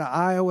Minnesota to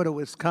Iowa to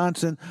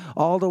Wisconsin,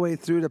 all the way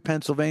through to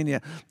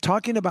Pennsylvania,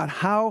 talking about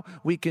how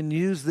we can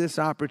use this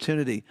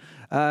opportunity,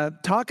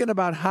 talking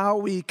about how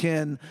we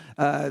can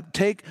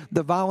take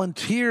the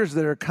volunteers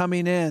that are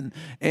coming in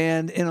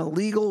and in a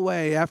legal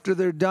way, after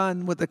they're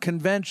done with the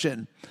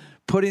convention,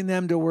 putting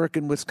them to work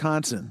in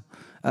Wisconsin.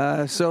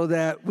 So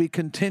that we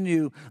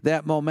continue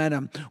that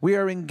momentum. We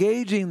are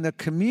engaging the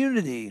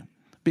community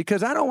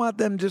because I don't want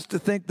them just to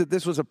think that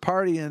this was a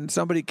party and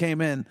somebody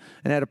came in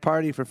and had a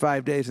party for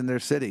 5 days in their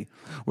city.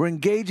 We're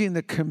engaging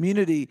the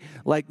community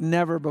like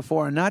never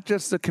before, and not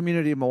just the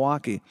community of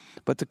Milwaukee,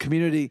 but the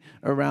community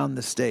around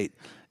the state.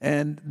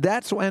 And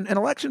that's when, and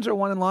elections are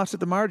won and lost at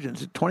the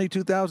margins,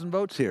 22,000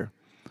 votes here.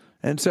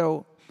 And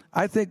so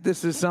I think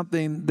this is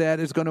something that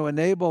is going to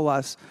enable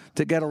us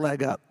to get a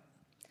leg up.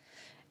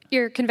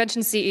 Your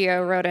convention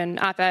CEO wrote an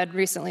op-ed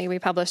recently. We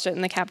published it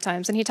in the Cap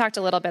Times, and he talked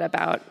a little bit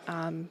about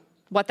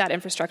what that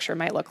infrastructure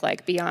might look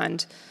like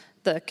beyond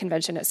the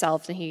convention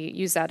itself, and he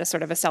used that as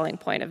sort of a selling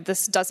point of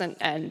this doesn't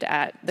end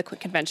at the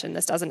convention,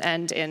 this doesn't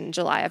end in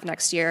July of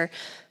next year.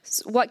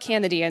 So what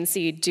can the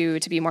DNC do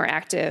to be more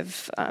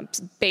active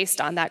based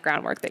on that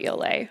groundwork that you'll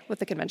lay with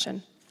the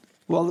convention?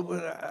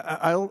 Well,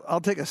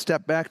 I'll take a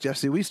step back,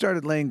 Jesse. We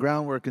started laying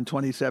groundwork in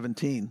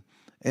 2017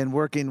 and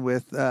working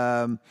with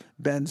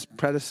Ben's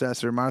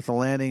predecessor, Martha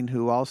Lanning,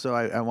 who also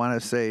I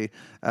want to say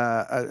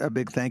a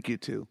big thank you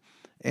to.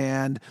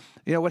 And,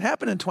 you know, what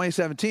happened in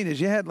 2017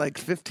 is you had like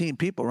 15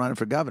 people running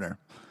for governor,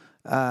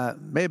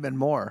 may have been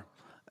more.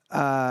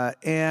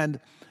 And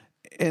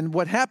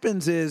what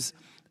happens is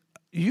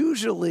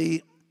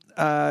usually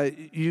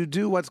you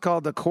do what's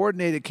called the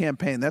coordinated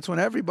campaign. That's when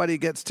everybody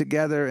gets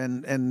together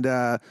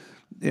and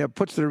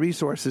puts their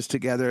resources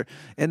together.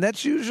 And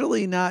that's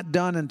usually not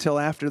done until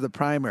after the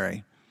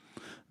primary.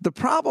 The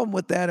problem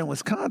with that in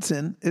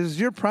Wisconsin is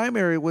your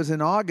primary was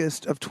in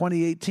August of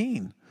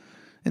 2018.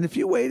 And if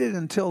you waited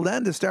until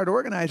then to start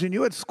organizing,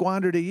 you had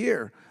squandered a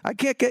year. I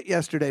can't get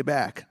yesterday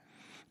back,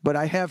 but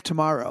I have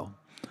tomorrow.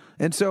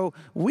 And so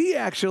we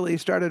actually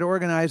started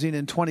organizing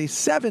in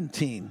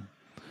 2017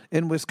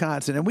 in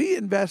Wisconsin, and we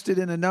invested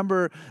in a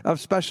number of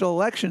special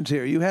elections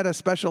here. You had a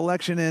special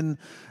election in,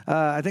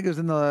 I think it was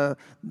in the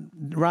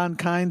Ron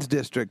Kynes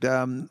district.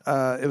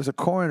 It was a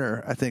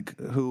coroner, I think,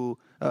 who...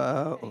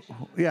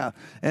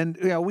 And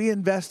we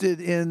invested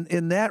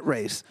in that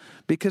race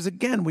because,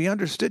 again, we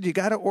understood you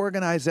got to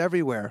organize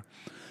everywhere.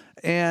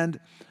 And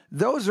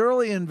those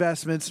early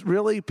investments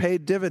really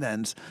paid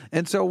dividends.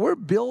 And so we're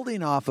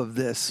building off of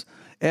this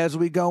as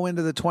we go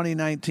into the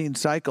 2019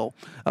 cycle.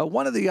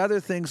 One of the other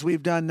things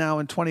we've done now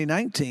in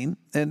 2019,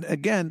 and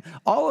again,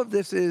 all of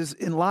this is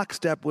in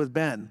lockstep with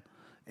Ben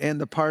and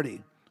the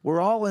party.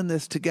 We're all in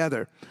this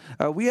together.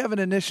 We have an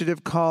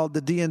initiative called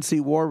the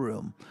DNC War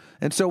Room.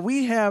 And so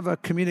we have a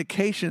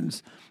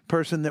communications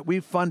person that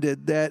we've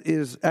funded that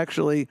is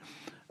actually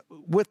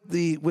with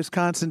the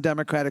Wisconsin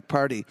Democratic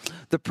Party.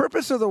 The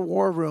purpose of the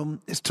War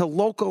Room is to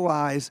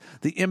localize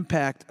the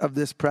impact of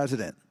this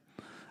president.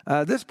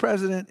 This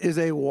president is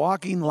a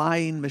walking,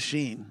 lying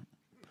machine.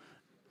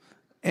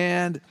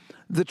 And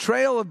the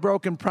trail of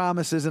broken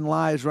promises and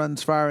lies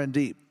runs far and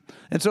deep.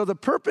 And so the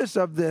purpose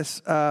of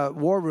this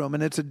war room,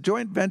 and it's a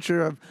joint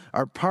venture of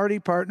our party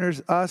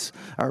partners, us,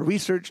 our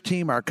research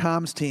team, our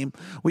comms team,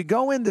 we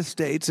go into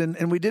states,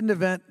 and we did an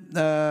event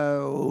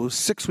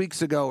 6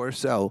 weeks ago or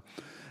so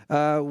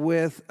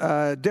with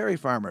dairy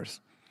farmers.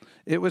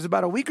 It was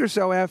about a week or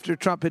so after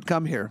Trump had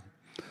come here.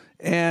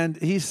 And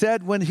he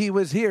said when he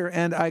was here,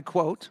 and I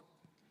quote,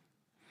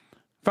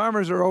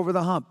 "Farmers are over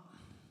the hump."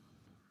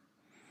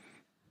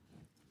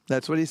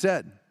 That's what he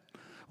said.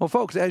 Well,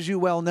 folks, as you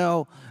well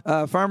know,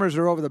 farmers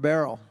are over the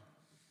barrel.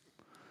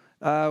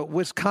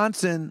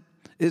 Wisconsin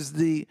is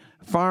the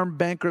farm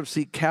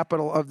bankruptcy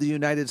capital of the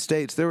United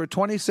States. There were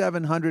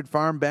 2,700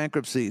 farm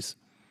bankruptcies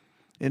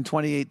in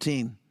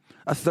 2018.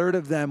 A third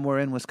of them were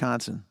in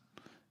Wisconsin.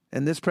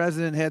 And this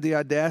president had the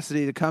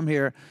audacity to come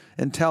here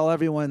and tell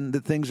everyone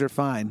that things are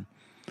fine.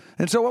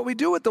 And so what we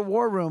do at the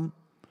War Room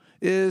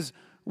is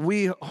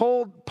we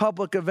hold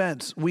public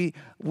events. We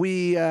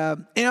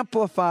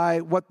amplify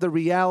what the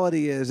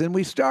reality is. And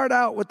we start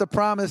out with the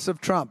promise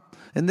of Trump.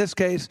 In this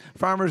case,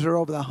 farmers are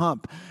over the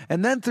hump.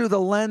 And then through the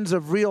lens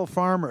of real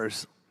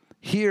farmers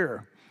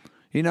here,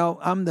 you know,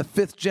 I'm the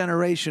 5th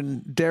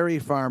generation dairy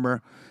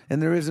farmer,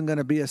 and there isn't going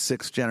to be a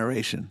 6th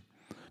generation.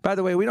 By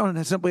the way, we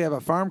don't simply have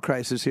a farm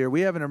crisis here.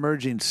 We have an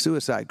emerging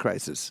suicide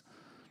crisis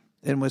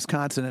in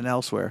Wisconsin and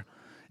elsewhere.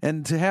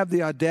 And to have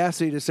the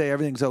audacity to say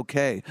everything's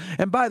okay.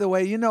 And by the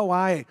way, you know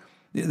why?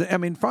 I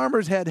mean,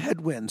 farmers had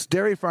headwinds.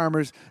 Dairy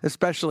farmers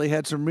especially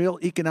had some real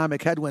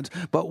economic headwinds.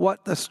 But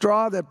what the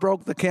straw that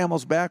broke the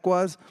camel's back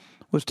was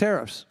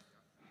tariffs.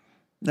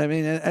 I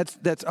mean,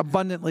 that's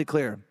abundantly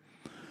clear.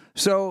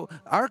 So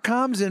our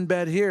comms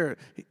embed here,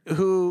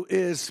 who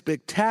is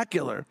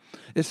spectacular,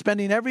 is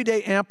spending every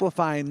day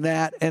amplifying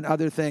that and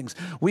other things.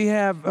 We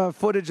have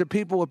footage of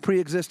people with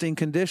pre-existing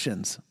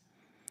conditions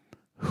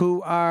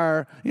who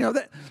are, you know,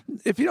 that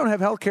if you don't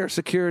have health care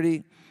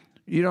security,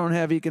 you don't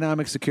have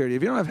economic security.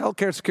 If you don't have health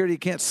care security, you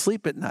can't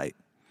sleep at night.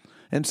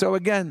 And so,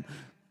 again,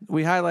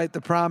 we highlight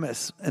the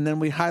promise, and then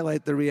we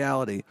highlight the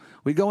reality.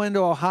 We go into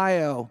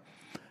Ohio,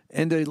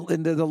 into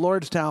the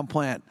Lordstown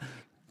plant,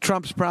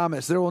 Trump's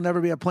promise, there will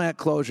never be a plant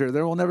closure.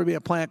 There will never be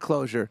a plant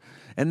closure.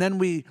 And then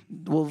we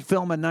will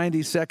film a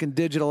 90-second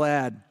digital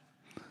ad.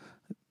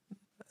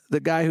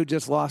 The guy who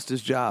just lost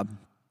his job.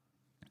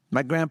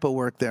 My grandpa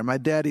worked there. My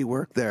daddy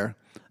worked there.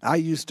 I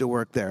used to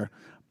work there.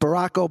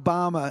 Barack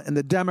Obama and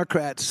the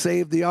Democrats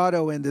saved the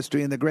auto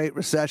industry in the Great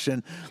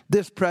Recession.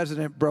 This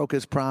president broke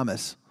his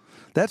promise.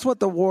 That's what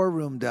the War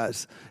Room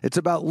does. It's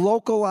about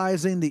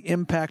localizing the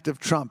impact of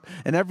Trump.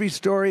 And every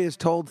story is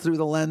told through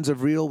the lens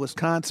of real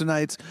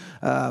Wisconsinites,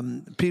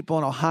 people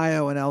in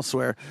Ohio and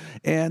elsewhere.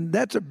 And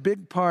that's a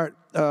big part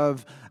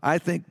of, I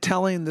think,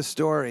 telling the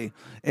story.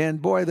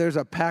 And boy, there's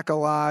a pack of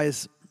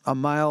lies a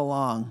mile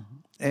long.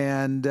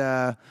 And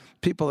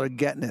people are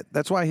getting it.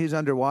 That's why he's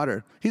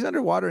underwater. He's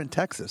underwater in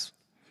Texas.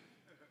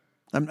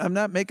 I'm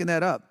not making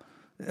that up.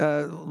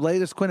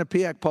 Latest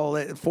Quinnipiac poll,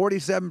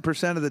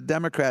 47% of the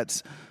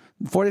Democrats,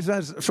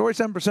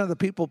 47% of the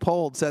people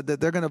polled said that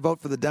they're going to vote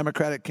for the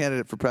Democratic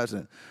candidate for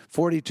president.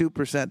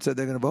 42% said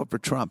they're going to vote for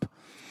Trump.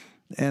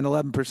 And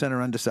 11%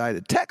 are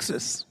undecided.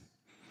 Texas.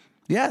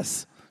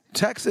 Yes,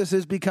 Texas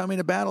is becoming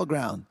a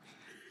battleground.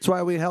 That's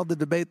why we held the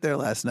debate there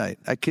last night.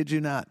 I kid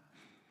you not.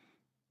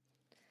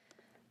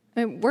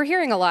 We're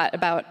hearing a lot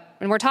about,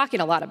 and we're talking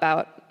a lot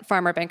about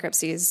farmer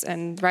bankruptcies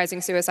and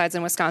rising suicides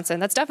in Wisconsin.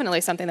 That's definitely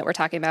something that we're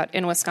talking about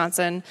in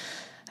Wisconsin.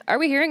 Are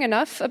we hearing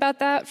enough about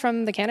that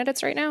from the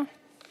candidates right now?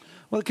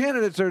 Well, the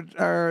candidates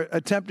are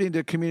attempting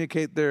to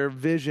communicate their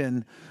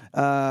vision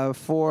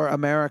for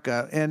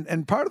America.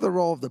 And part of the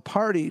role of the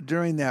party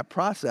during that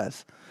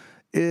process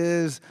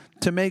is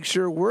to make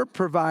sure we're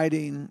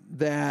providing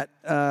that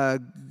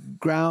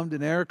ground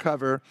and air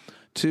cover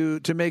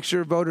to make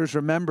sure voters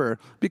remember.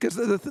 Because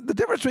the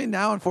difference between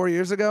now and 4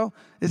 years ago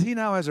is he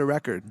now has a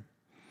record.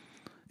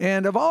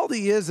 And of all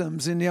the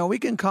isms, and we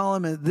can call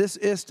them this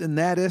ist and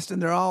that ist, and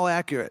they're all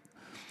accurate.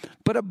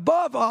 But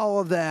above all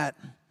of that,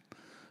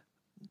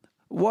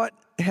 what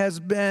has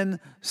been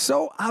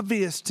so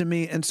obvious to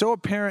me and so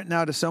apparent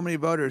now to so many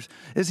voters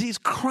is he's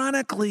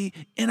chronically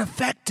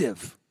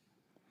ineffective.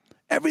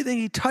 Everything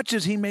he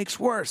touches, he makes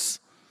worse.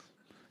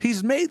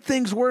 He's made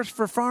things worse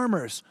for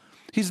farmers.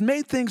 He's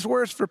made things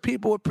worse for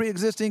people with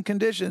pre-existing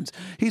conditions.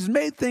 He's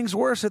made things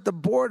worse at the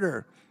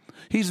border.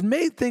 He's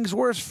made things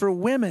worse for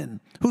women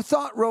who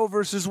thought Roe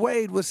versus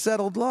Wade was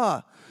settled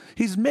law.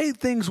 He's made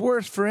things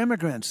worse for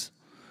immigrants.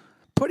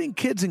 Putting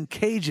kids in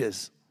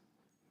cages.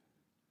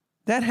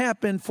 That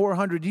happened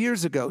 400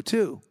 years ago,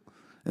 too.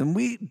 And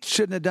we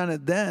shouldn't have done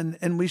it then,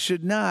 and we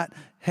should not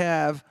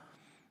have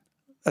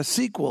a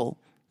sequel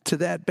to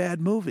that bad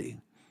movie.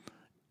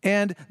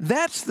 And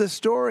that's the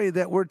story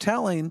that we're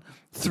telling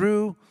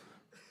through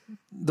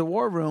the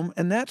War Room,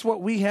 and that's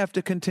what we have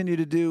to continue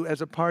to do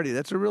as a party.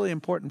 That's a really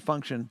important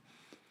function.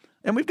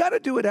 And we've got to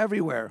do it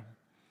everywhere.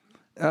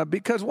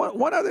 Because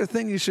one other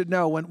thing you should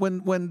know,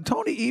 when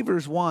Tony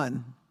Evers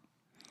won,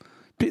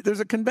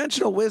 there's a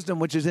conventional wisdom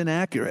which is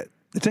inaccurate.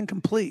 It's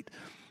incomplete.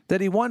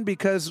 That he won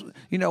because,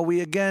 we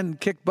again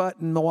kicked butt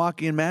in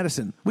Milwaukee and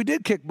Madison. We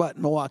did kick butt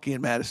in Milwaukee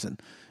and Madison.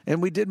 And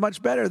we did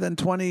much better than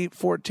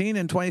 2014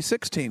 and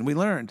 2016. We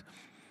learned.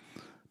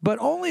 But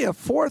only a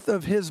fourth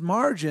of his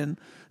margin.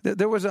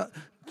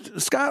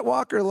 Scott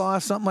Walker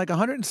lost something like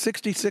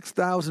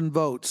 166,000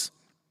 votes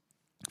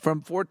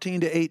from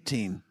 14 to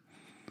 18.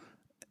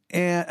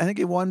 And I think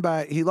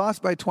he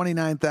lost by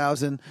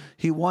 29,000.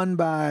 He won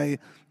by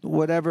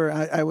whatever.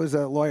 I was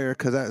a lawyer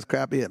because I was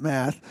crappy at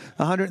math.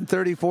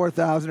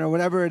 134,000 or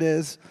whatever it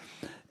is.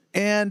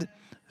 And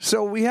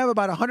so we have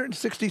about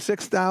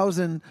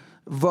 166,000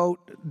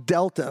 vote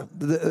delta,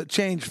 the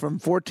change from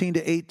 14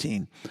 to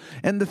 18.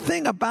 And the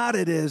thing about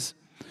it is,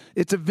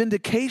 it's a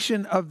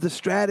vindication of the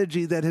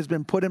strategy that has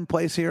been put in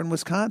place here in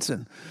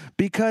Wisconsin,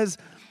 because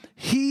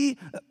he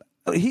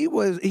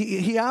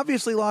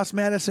obviously lost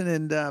Madison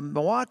and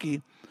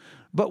Milwaukee,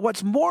 but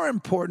what's more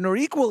important or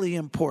equally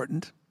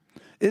important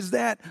is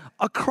that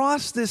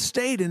across this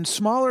state in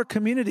smaller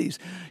communities,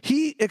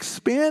 he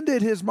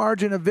expanded his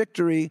margin of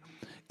victory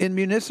in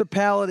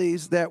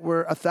municipalities that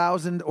were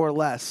 1,000 or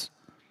less.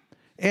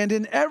 And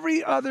in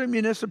every other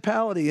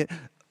municipality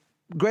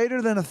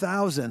greater than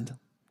 1,000,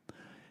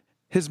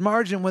 his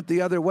margin went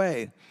the other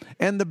way.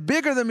 And the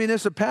bigger the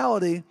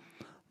municipality,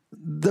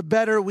 the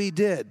better we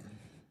did.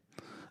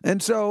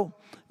 And so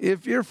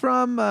if you're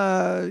from,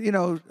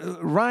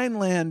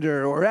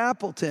 Rhinelander or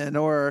Appleton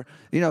or,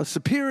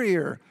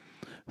 Superior,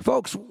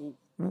 folks,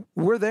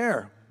 we're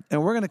there.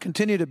 And we're going to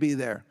continue to be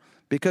there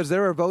because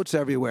there are votes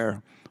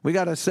everywhere. We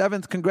got a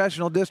 7th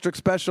congressional district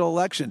special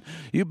election.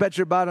 You bet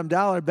your bottom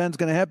dollar Ben's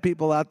going to have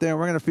people out there, and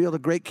we're going to field a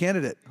great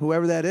candidate,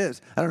 whoever that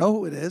is. I don't know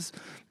who it is,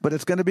 but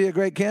it's going to be a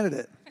great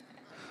candidate.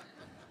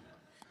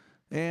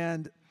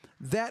 And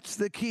that's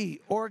the key,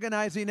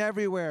 organizing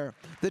everywhere.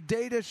 The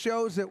data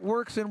shows it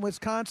works in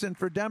Wisconsin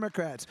for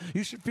Democrats.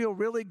 You should feel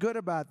really good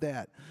about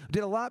that.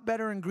 Did a lot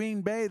better in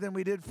Green Bay than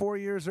we did 4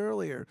 years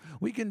earlier.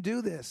 We can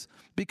do this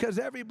because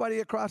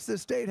everybody across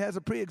this state has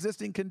a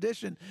pre-existing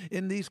condition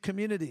in these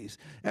communities.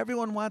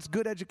 Everyone wants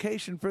good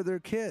education for their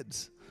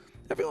kids.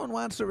 Everyone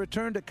wants a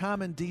return to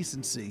common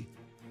decency.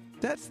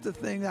 That's the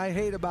thing I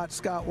hate about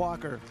Scott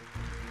Walker.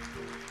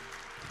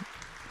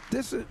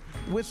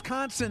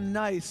 Wisconsin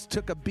nice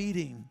took a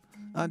beating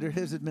under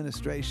his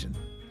administration,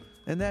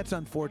 and that's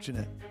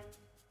unfortunate.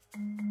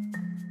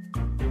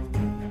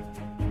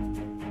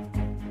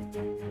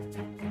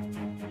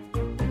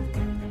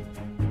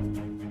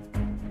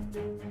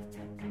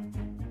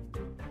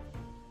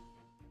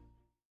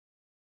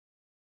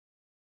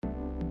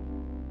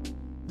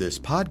 This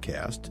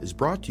podcast is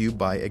brought to you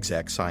by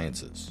Exact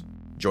Sciences.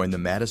 Join the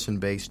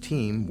Madison-based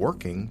team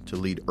working to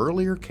lead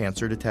earlier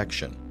cancer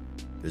detection.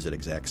 Visit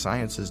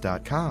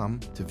exactsciences.com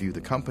to view the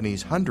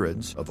company's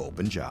hundreds of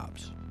open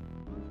jobs.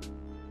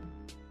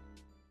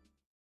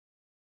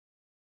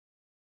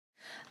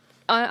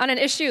 On an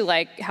issue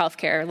like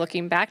healthcare,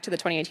 looking back to the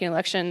 2018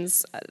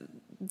 elections,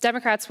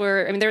 Democrats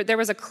there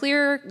was a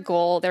clear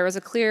goal, there was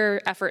a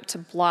clear effort to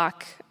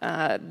block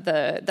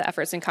the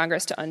efforts in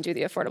Congress to undo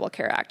the Affordable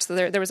Care Act. So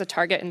there was a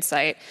target in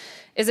sight.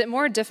 Is it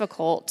more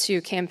difficult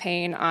to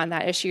campaign on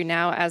that issue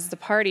now as the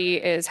party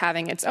is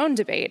having its own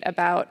debate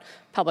about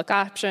public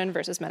option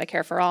versus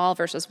Medicare for all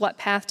versus what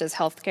path does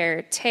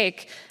healthcare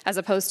take as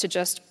opposed to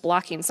just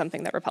blocking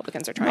something that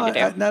Republicans are trying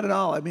to do? Not at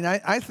all.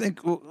 I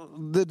think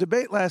the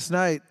debate last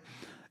night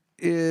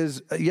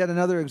is yet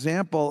another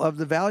example of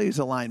the values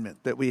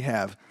alignment that we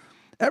have.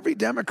 Every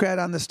Democrat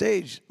on the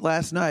stage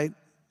last night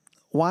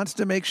wants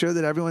to make sure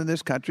that everyone in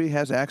this country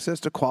has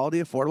access to quality,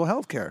 affordable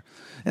health care.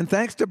 And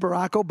thanks to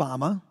Barack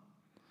Obama,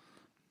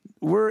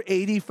 we're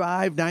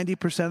 85,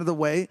 90% of the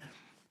way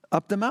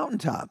up the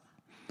mountaintop.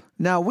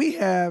 Now, we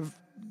have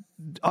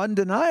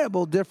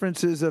undeniable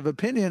differences of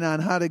opinion on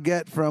how to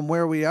get from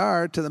where we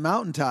are to the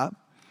mountaintop,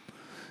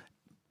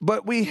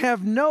 but we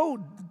have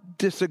no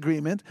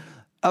disagreement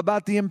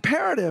about the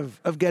imperative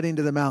of getting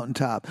to the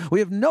mountaintop. We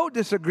have no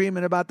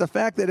disagreement about the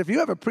fact that if you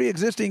have a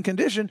pre-existing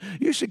condition,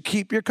 you should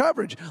keep your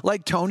coverage,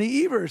 like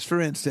Tony Evers,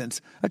 for instance,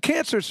 a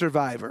cancer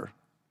survivor.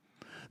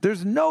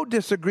 There's no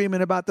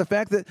disagreement about the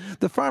fact that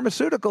the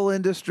pharmaceutical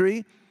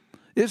industry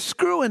is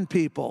screwing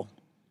people,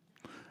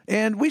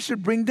 and we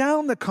should bring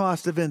down the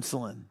cost of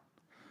insulin.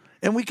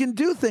 And we can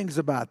do things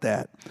about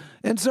that.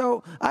 And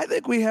so I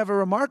think we have a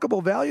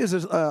remarkable values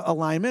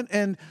alignment,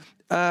 and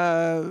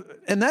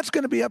that's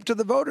going to be up to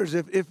the voters.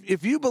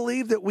 If you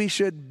believe that we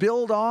should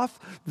build off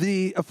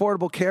the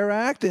Affordable Care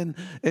Act and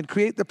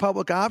create the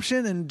public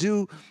option and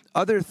do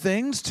other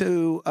things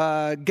to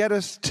get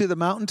us to the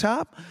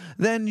mountaintop,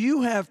 then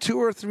you have 2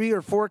 or 3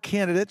 or 4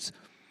 candidates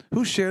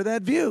who share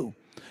that view.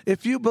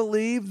 If you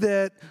believe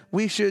that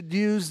we should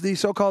use the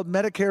so-called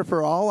Medicare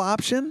for all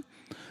option,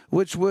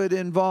 which would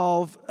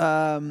involve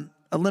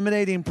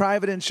eliminating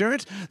private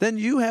insurance, then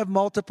you have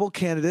multiple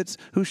candidates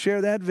who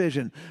share that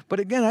vision. But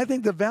again, I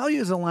think the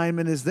values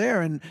alignment is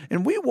there, and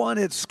we won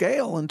at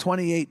scale in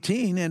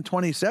 2018 and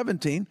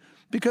 2017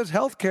 because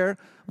healthcare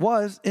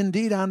was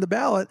indeed on the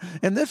ballot.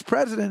 And this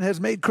president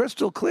has made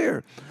crystal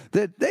clear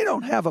that they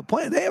don't have a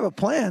plan. They have a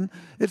plan.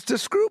 It's to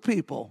screw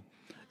people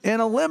and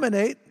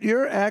eliminate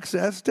your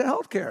access to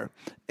healthcare.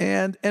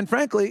 And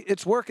frankly,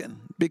 it's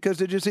working, because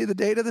did you see the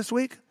data this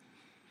week?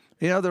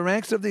 You know, the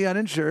ranks of the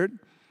uninsured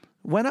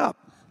went up.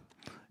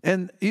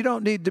 And you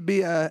don't need to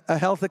be a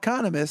health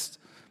economist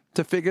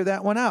to figure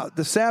that one out.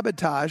 The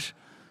sabotage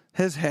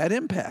has had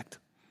impact,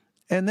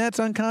 and that's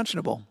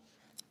unconscionable.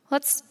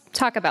 Let's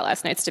talk about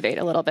last night's debate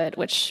a little bit,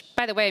 which,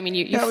 by the way,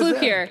 you flew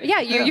here.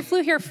 You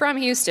flew here from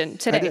Houston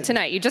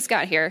tonight. You just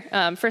got here.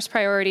 First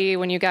priority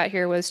when you got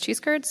here was cheese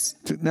curds?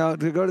 To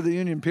go to the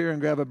Union Pier and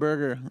grab a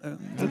burger.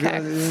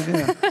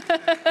 Okay.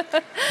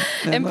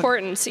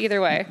 Important,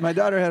 either way. My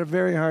daughter had a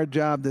very hard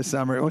job this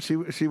summer. Well,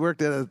 she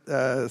worked at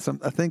a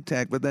think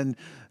tank, but then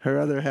her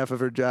other half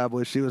of her job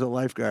was she was a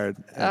lifeguard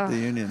at the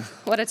Union.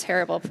 What a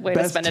terrible way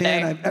to spend a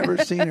day. Best tan I've ever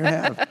seen her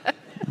have.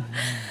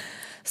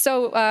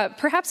 So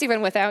perhaps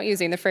even without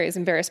using the phrase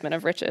embarrassment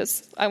of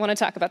riches, I want to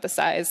talk about the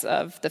size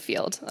of the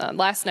field.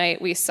 Last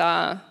night we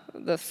saw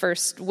the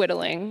first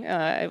whittling.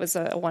 It was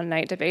a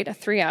one-night debate, a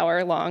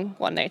 3-hour-long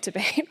one-night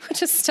debate,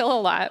 which is still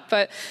a lot.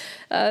 But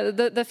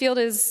the field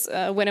is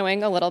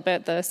winnowing a little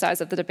bit. The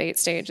size of the debate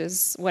stage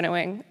is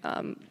winnowing.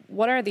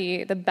 What are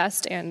the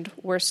best and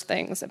worst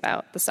things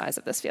about the size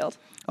of this field?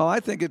 Oh, I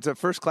think it's a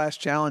first-class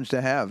challenge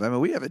to have. I mean,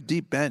 we have a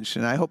deep bench,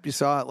 and I hope you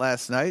saw it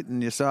last night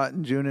and you saw it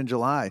in June and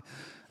July.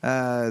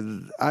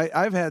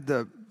 I've had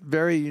the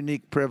very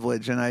unique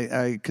privilege, and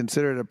I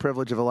consider it a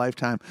privilege of a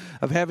lifetime,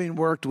 of having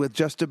worked with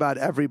just about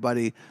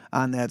everybody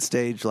on that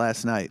stage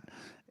last night.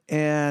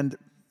 And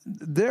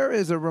there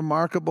is a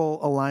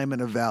remarkable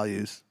alignment of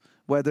values,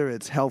 whether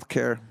it's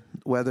healthcare,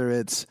 whether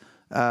it's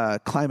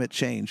climate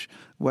change,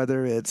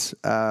 whether it's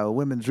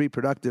women's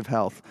reproductive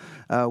health,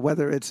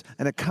 whether it's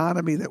an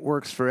economy that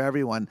works for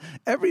everyone.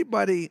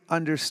 Everybody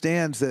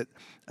understands that.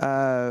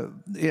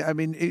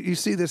 You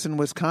see this in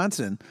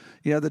Wisconsin.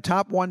 You know, the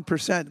top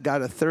 1%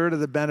 got a third of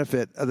the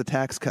benefit of the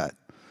tax cut.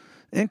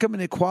 Income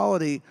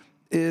inequality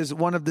is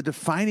one of the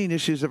defining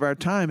issues of our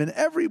time, and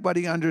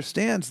everybody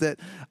understands that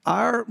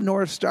our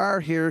North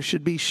Star here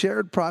should be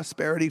shared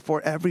prosperity for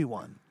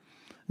everyone,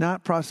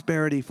 not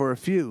prosperity for a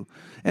few.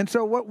 And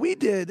so what we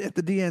did at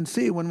the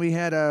DNC when we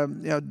had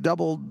a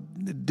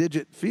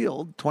double-digit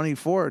field,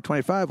 24 or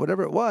 25,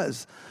 whatever it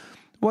was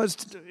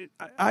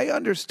I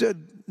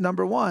understood,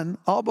 number one,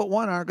 all but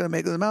one aren't going to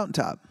make it to the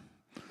mountaintop.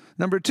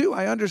 Number two,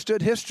 I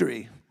understood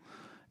history.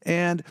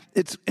 And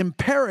it's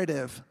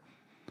imperative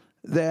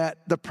that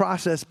the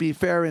process be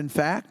fair in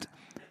fact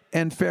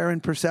and fair in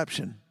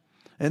perception.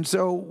 And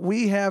so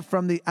we have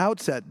from the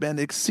outset been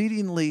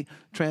exceedingly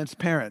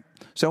transparent.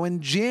 So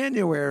in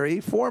January,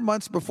 4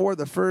 months before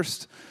the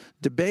first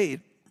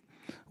debate,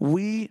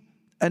 we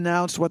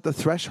announced what the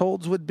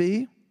thresholds would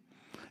be.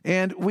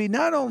 And we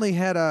not only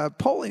had a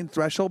polling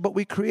threshold, but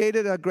we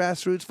created a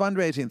grassroots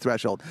fundraising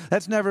threshold.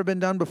 That's never been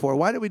done before.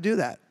 Why did we do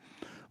that?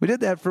 We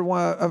did that for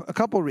a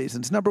couple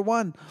reasons. Number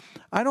one,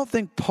 I don't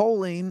think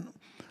polling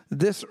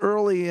this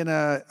early in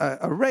a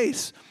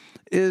race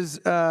is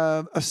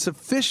a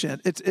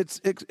sufficient.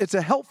 It's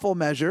a helpful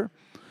measure,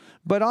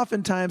 but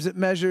oftentimes it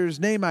measures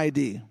name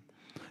ID.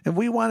 And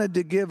we wanted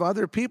to give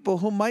other people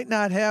who might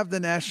not have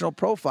the national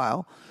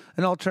profile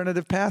an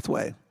alternative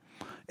pathway.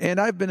 And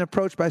I've been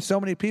approached by so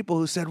many people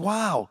who said,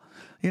 wow,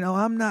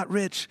 I'm not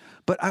rich,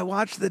 but I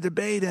watched the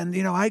debate and,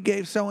 I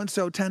gave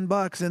so-and-so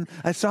 $10 and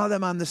I saw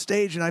them on the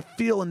stage and I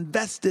feel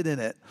invested in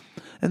it.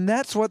 And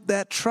that's what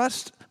that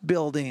trust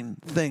building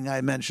thing I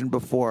mentioned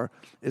before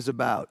is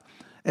about.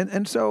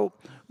 And so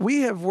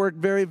we have worked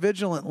very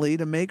vigilantly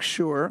to make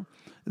sure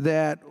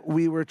that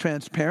we were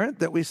transparent,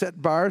 that we set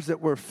bars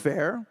that were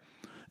fair.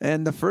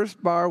 And the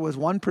first bar was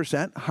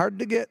 1%, hard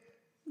to get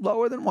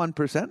lower than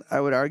 1%, I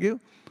would argue.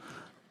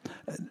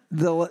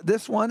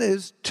 This one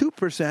is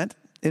 2%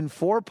 in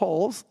 4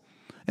 polls,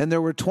 and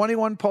there were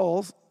 21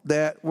 polls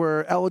that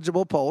were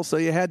eligible polls, so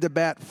you had to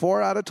bat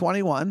 4 out of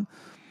 21,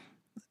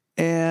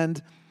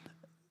 and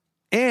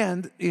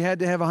you had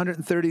to have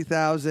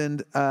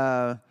 130,000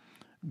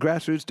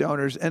 grassroots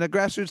donors, and a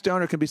grassroots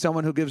donor can be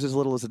someone who gives as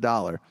little as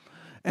 $1.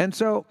 And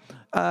so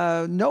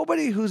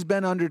nobody who's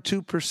been under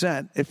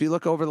 2%, if you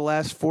look over the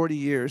last 40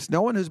 years,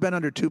 no one who's been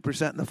under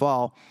 2% in the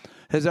fall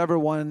has ever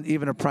won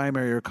even a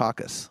primary or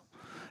caucus.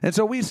 And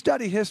so we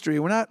study history.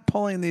 We're not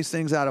pulling these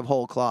things out of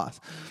whole cloth.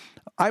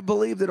 I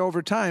believe that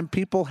over time,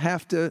 people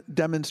have to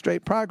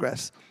demonstrate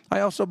progress. I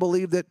also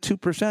believe that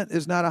 2%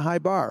 is not a high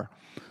bar.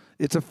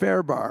 It's a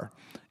fair bar.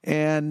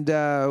 And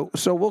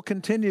so we'll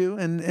continue.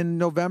 And in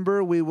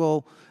November, we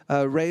will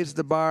raise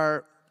the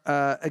bar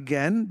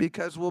again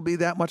because we'll be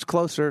that much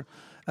closer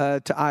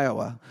to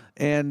Iowa.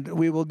 And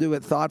we will do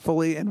it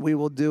thoughtfully, and we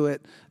will do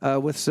it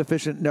with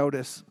sufficient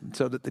notice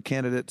so that the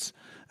candidates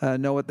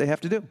know what they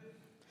have to do.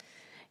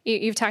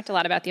 You've talked a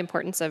lot about the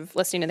importance of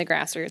listening to the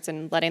grassroots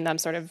and letting them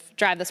sort of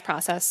drive this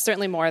process,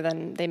 certainly more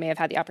than they may have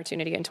had the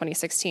opportunity in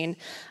 2016.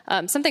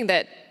 Something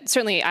that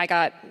certainly I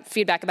got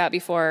feedback about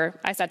before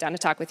I sat down to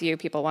talk with you,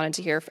 people wanted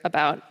to hear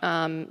about,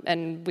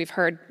 and we've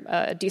heard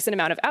a decent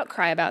amount of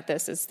outcry about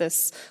this, is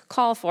this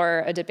call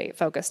for a debate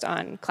focused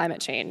on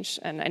climate change.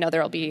 And I know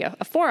there will be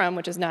a forum,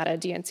 which is not a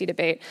DNC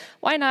debate.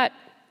 Why not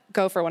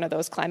go for one of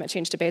those climate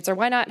change debates, or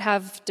why not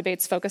have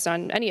debates focused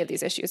on any of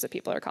these issues that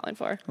people are calling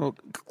for? Well,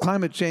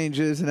 climate change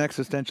is an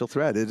existential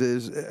threat. It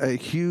is a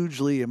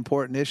hugely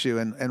important issue.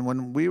 And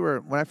when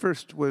I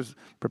first was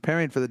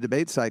preparing for the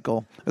debate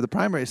cycle, or the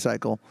primary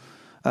cycle,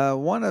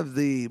 one of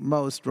the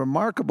most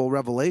remarkable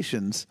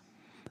revelations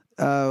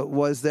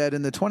was that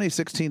in the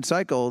 2016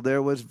 cycle,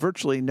 there was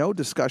virtually no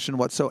discussion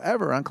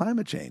whatsoever on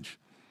climate change.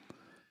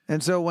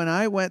 And so when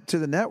I went to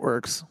the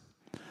networks,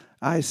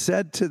 I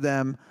said to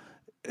them,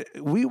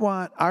 we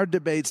want our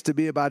debates to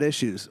be about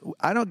issues.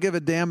 I don't give a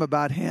damn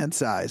about hand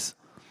size.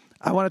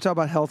 I want to talk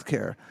about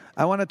healthcare.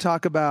 I want to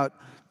talk about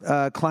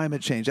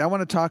climate change. I want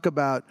to talk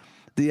about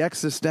the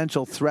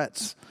existential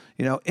threats,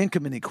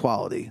 income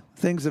inequality,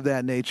 things of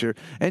that nature.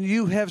 And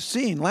you have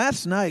seen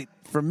last night,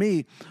 for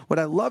me, what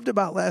I loved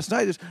about last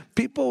night is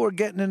people were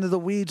getting into the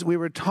weeds. We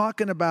were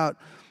talking about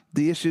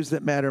the issues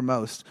that matter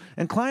most.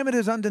 And climate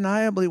is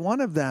undeniably one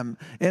of them.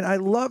 And I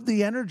love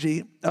the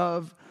energy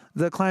of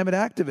the climate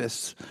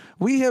activists.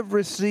 We have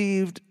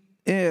received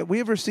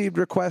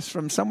requests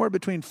from somewhere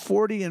between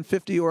 40 and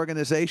 50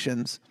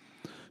 organizations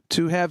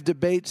to have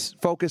debates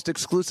focused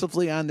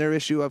exclusively on their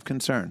issue of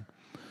concern.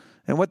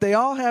 And what they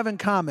all have in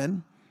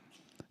common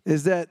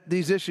is that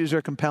these issues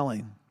are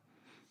compelling.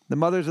 The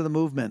mothers of the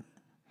movement.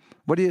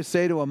 What do you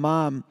say to a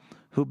mom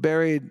who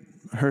buried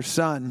her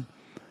son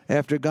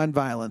after gun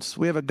violence?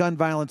 We have a gun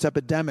violence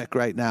epidemic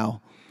right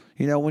now.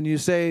 When you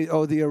say,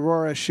 the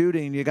Aurora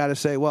shooting, you got to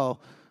say,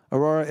 well,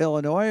 Aurora,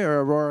 Illinois,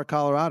 or Aurora,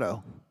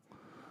 Colorado?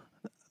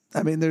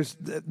 I mean,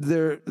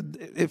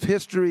 if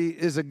history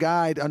is a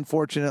guide,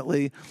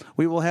 unfortunately,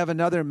 we will have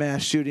another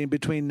mass shooting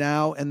between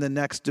now and the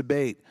next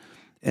debate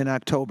in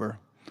October.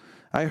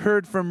 I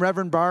heard from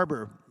Reverend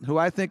Barber, who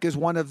I think is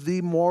one of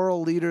the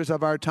moral leaders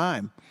of our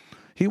time.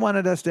 He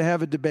wanted us to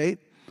have a debate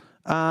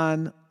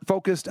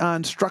focused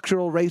on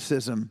structural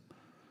racism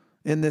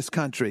in this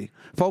country,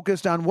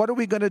 focused on what are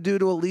we going to do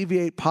to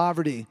alleviate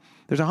poverty.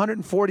 There's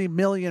 140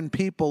 million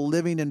people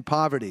living in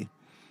poverty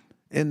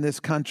in this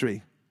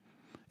country,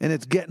 and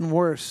it's getting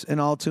worse in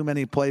all too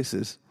many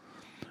places.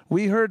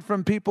 We heard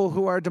from people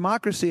who are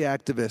democracy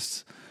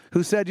activists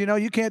who said,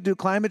 you can't do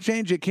climate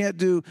change, you can't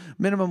do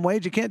minimum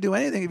wage, you can't do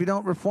anything if you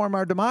don't reform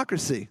our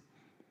democracy.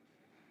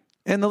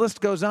 And the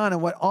list goes on.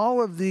 And what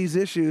all of these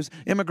issues,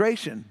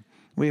 immigration,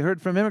 we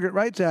heard from immigrant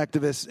rights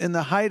activists in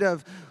the height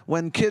of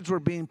when kids were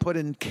being put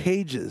in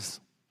cages.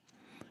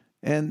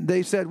 And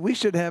they said we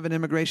should have an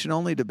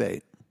immigration-only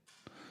debate.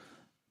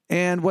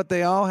 And what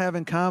they all have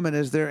in common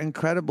is they're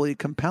incredibly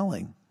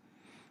compelling.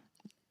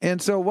 And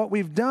so what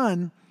we've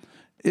done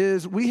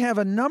is we have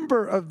a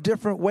number of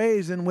different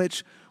ways in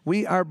which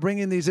we are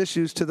bringing these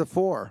issues to the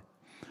fore.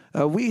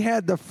 We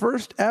had the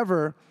first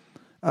ever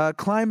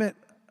climate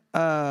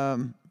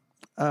forum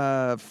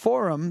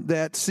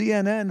that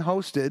CNN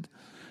hosted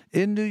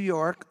in New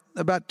York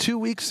about 2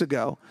 weeks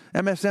ago.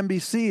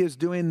 MSNBC is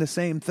doing the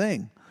same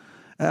thing.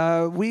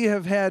 We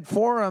have had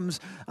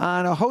forums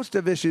on a host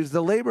of issues.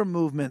 The labor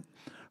movement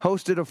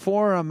hosted a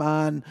forum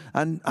on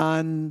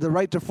the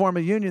right to form a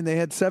union. They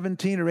had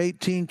 17 or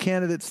 18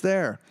 candidates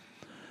there.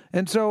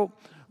 And so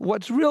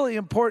what's really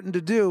important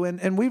to do,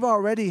 and we've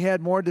already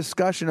had more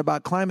discussion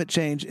about climate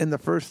change in the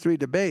first 3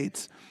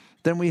 debates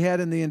than we had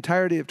in the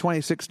entirety of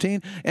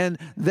 2016, and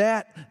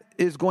that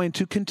is going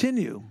to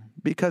continue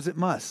because it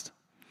must.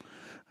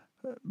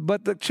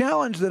 But the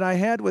challenge that I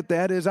had with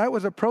that is I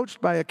was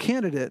approached by a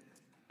candidate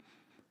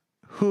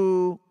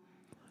for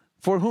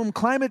whom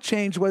climate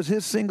change was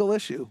his single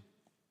issue.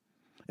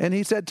 And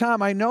he said,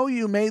 Tom, I know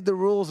you made the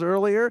rules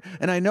earlier,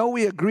 and I know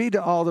we agreed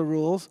to all the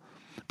rules,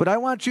 but I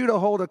want you to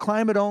hold a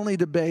climate-only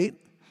debate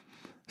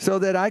so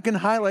that I can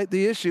highlight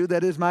the issue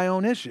that is my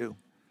own issue.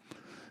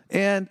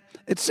 And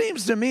it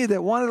seems to me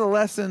that one of the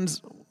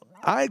lessons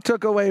I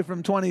took away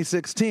from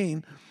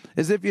 2016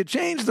 is if you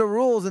change the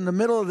rules in the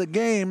middle of the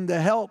game to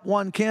help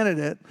one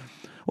candidate,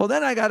 well,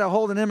 then I got to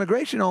hold an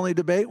immigration-only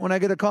debate when I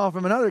get a call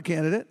from another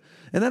candidate,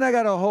 and then I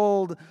got to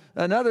hold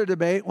another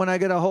debate when I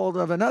get a hold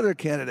of another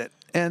candidate.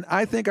 And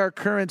I think our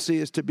currency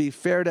is to be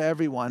fair to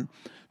everyone,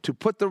 to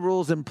put the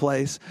rules in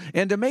place,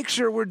 and to make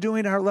sure we're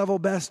doing our level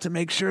best to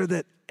make sure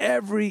that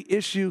every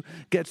issue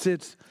gets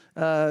its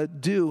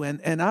due.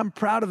 And I'm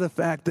proud of the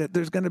fact that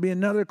there's going to be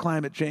another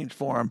climate change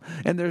forum,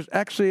 and there's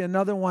actually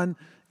another one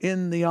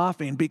in the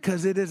offing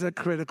because it is a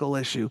critical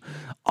issue.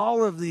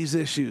 All of these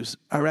issues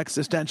are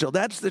existential.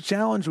 That's the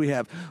challenge we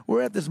have.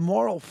 We're at this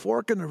moral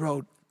fork in the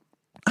road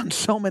on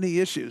so many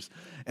issues,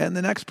 and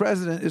the next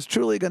president is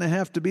truly going to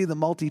have to be the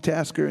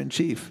multitasker in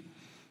chief.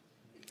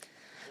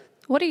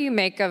 What do you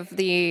make of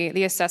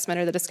the assessment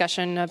or the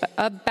discussion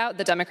about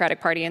the Democratic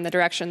Party and the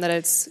direction that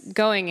it's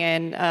going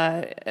in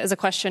as a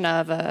question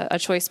of a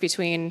choice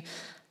between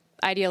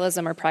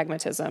idealism or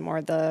pragmatism,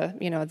 or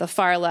the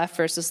far left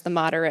versus the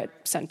moderate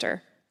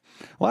center?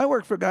 Well, I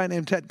worked for a guy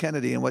named Ted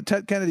Kennedy, and what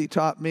Ted Kennedy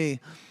taught me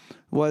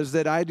was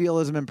that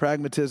idealism and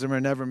pragmatism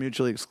are never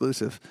mutually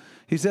exclusive.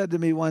 He said to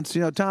me once,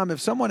 Tom, if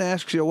someone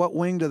asks you what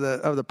wing of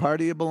the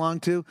party you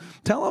belong to,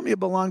 tell them you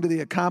belong to the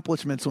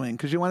accomplishments wing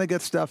because you want to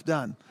get stuff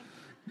done.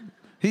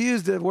 He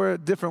used a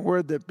different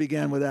word that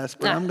began with S,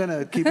 but I'm going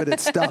to keep it at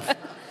stuff,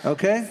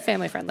 okay?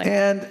 Family friendly.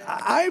 And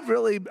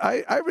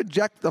I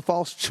reject the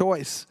false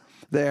choice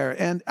there.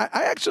 And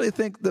I actually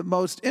think the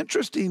most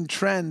interesting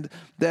trend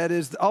that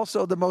is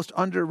also the most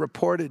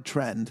underreported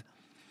trend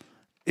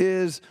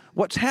is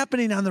what's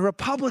happening on the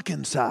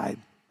Republican side.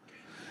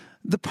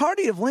 The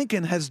party of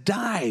Lincoln has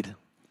died.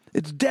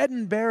 It's dead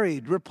and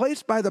buried,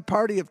 replaced by the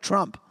party of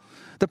Trump.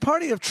 The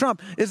party of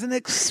Trump is an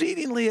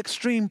exceedingly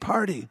extreme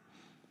party.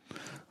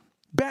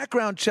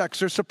 Background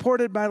checks are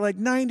supported by like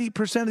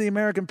 90% of the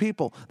American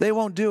people. They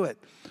won't do it.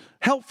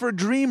 Help for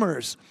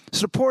Dreamers,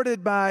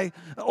 supported by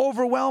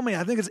overwhelming,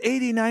 I think it's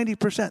 80,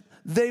 90%.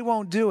 They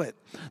won't do it.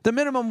 The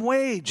minimum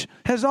wage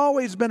has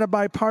always been a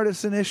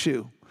bipartisan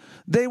issue.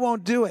 They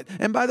won't do it.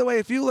 And by the way,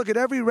 if you look at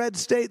every red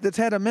state that's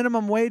had a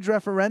minimum wage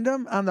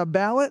referendum on the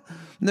ballot,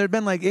 and there have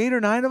been like 8 or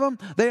 9 of them,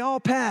 they all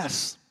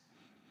pass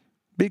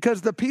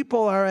because the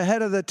people are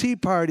ahead of the Tea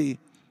Party.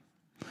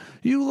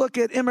 You look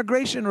at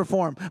immigration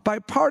reform,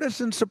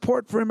 bipartisan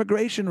support for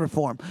immigration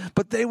reform,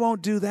 but they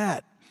won't do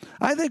that.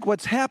 I think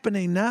what's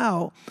happening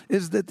now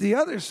is that the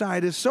other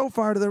side is so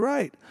far to the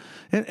right.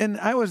 And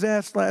I was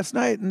asked last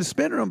night in the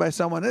spin room by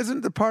someone,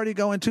 isn't the party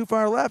going too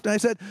far left? And I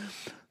said,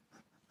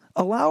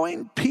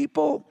 allowing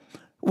people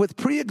with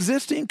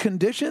pre-existing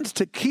conditions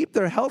to keep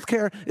their health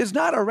care is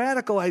not a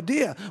radical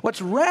idea.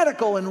 What's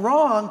radical and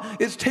wrong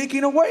is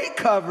taking away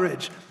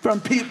coverage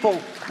from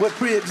people with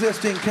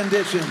pre-existing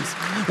conditions.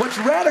 What's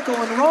radical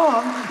and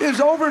wrong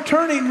is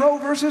overturning Roe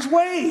versus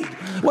Wade.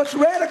 What's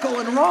radical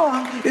and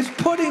wrong is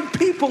putting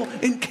people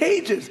in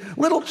cages,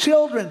 little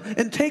children,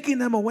 and taking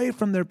them away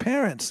from their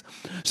parents.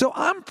 So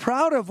I'm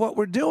proud of what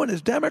we're doing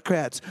as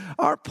Democrats.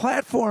 Our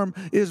platform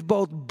is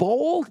both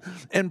bold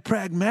and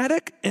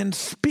pragmatic and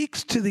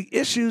speaks to the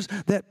issues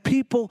that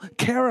people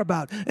care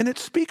about. And it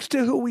speaks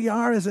to who we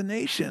are as a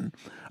nation.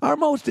 Our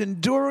most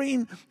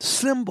enduring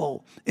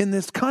symbol in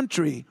this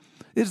country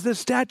is the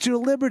Statue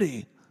of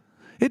Liberty.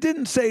 It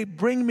didn't say,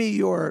 bring me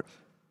your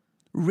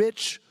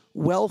rich,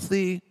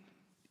 wealthy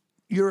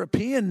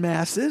European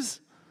masses.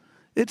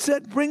 It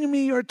said, bring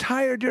me your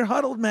tired, your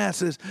huddled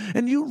masses.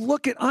 And you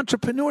look at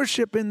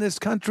entrepreneurship in this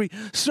country,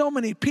 so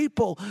many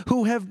people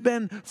who have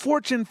been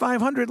Fortune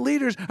 500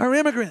 leaders are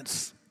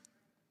immigrants.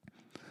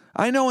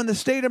 I know in the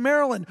state of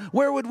Maryland,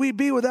 where would we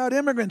be without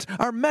immigrants?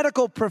 Our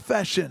medical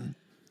profession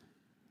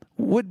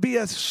would be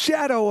a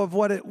shadow of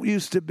what it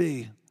used to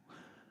be.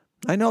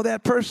 I know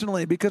that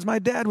personally because my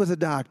dad was a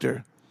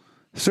doctor.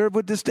 served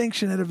with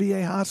distinction at a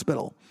VA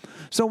hospital.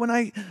 So when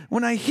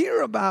I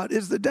hear about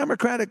is the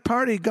Democratic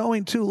Party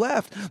going too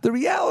left, the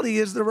reality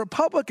is the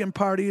Republican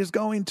Party is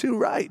going too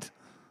right.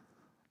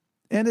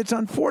 And it's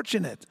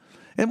unfortunate.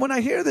 And when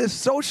I hear this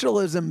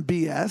socialism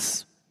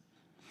BS,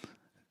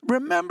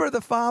 remember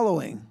the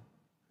following.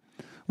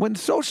 When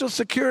Social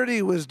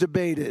Security was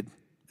debated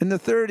in the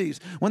 30s,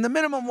 when the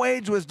minimum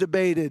wage was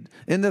debated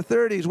in the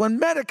 30s, when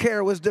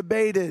Medicare was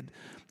debated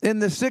in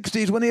the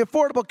 60s, when the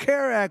Affordable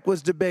Care Act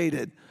was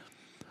debated,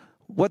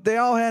 what they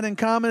all had in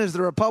common is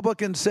the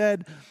Republicans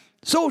said,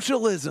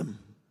 socialism.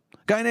 A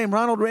guy named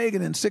Ronald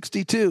Reagan in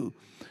 62,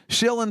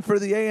 shilling for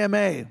the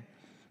AMA,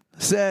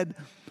 said,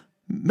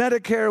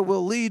 Medicare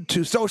will lead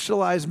to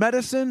socialized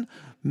medicine.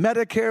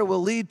 Medicare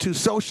will lead to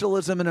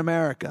socialism in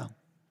America.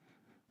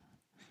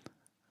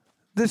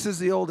 This is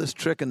the oldest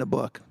trick in the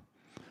book.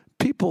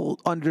 People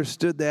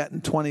understood that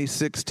in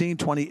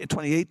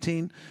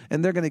 2018,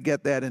 and they're going to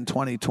get that in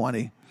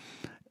 2020.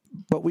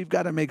 But we've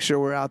got to make sure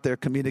we're out there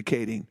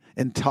communicating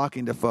and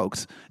talking to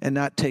folks and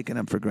not taking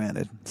them for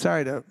granted.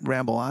 Sorry to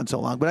ramble on so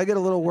long, but I get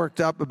a little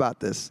worked up about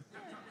this.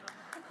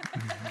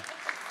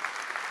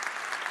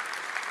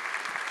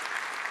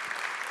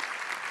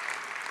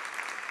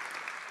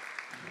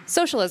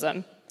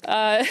 Socialism.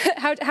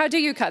 How do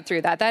you cut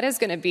through that? That is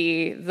going to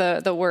be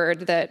the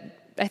word that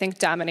I think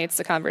dominates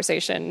the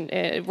conversation.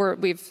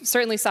 We've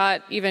certainly saw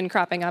it even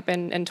cropping up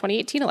in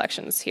 2018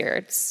 elections here.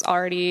 It's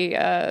already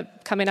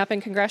coming up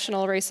in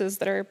congressional races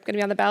that are going to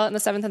be on the ballot in the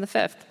 7th and the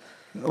 5th.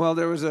 Well,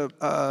 there was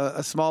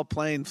a small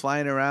plane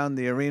flying around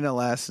the arena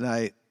last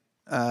night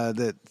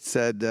that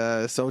said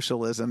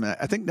socialism.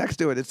 I think next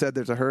to it said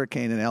there's a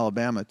hurricane in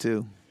Alabama,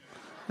 too.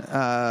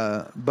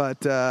 The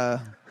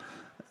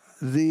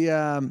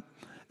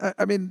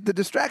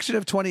distraction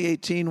of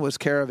 2018 was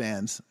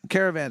caravans.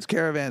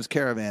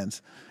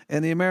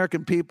 And the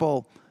American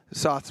people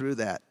saw through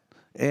that.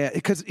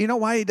 Because you know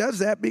why he does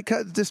that?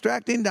 Because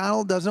distracting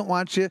Donald doesn't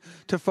want you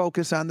to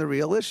focus on the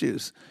real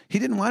issues. He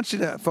didn't want you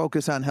to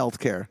focus on health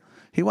care.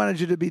 He wanted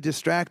you to be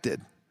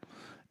distracted.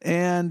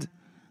 And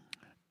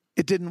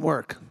it didn't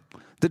work.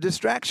 The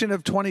distraction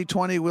of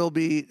 2020 will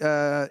be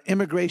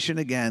immigration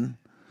again,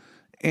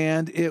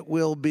 and it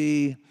will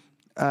be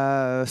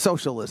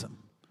socialism.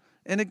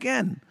 And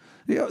again,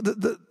 you know,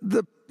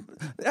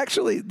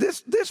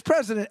 this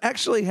president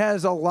actually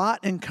has a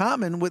lot in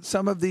common with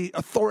some of the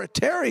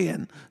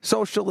authoritarian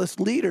socialist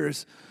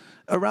leaders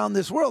around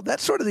this world.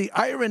 That's sort of the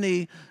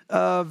irony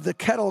of the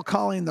kettle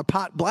calling the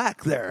pot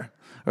black there,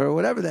 or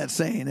whatever that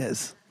saying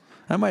is.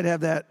 I might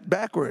have that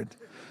backward.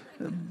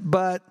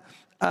 But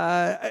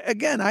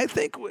again, I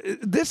think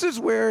this is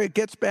where it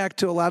gets back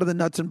to a lot of the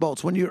nuts and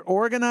bolts. When you're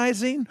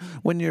organizing,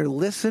 when you're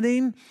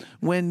listening,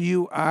 when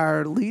you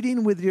are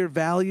leading with your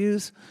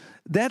values,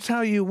 that's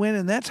how you win,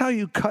 and that's how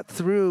you cut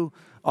through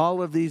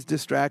all of these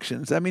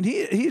distractions. I mean,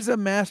 he's a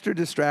master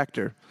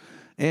distractor.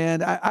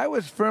 And I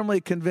was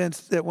firmly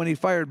convinced that when he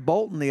fired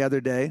Bolton the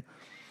other day,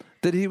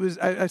 that he was,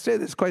 I say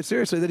this quite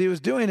seriously, that he was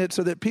doing it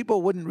so that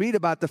people wouldn't read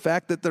about the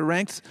fact that the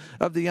ranks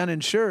of the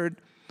uninsured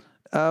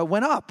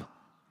went up.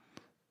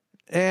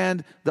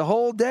 And the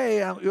whole day,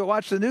 you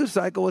watch the news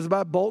cycle, was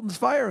about Bolton's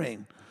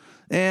firing.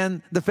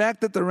 And the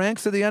fact that the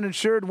ranks of the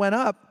uninsured went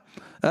up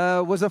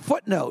was a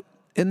footnote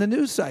in the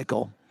news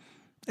cycle.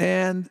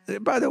 And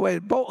by the way,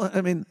 Bolton,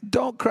 I mean,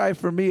 don't cry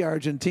for me,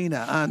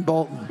 Argentina, on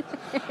Bolton.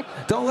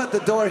 Don't let the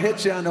door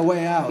hit you on the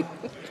way out.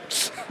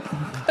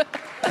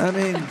 I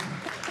mean,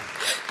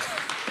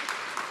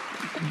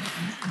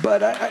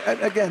 but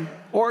again,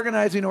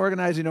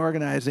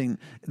 organizing.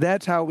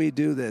 That's how we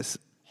do this.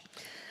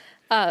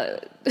 Sorry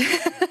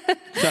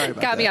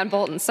about Got me on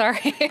Bolton,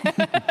 sorry.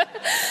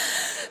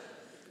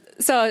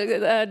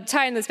 So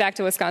tying this back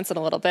to Wisconsin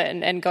a little bit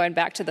and going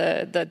back to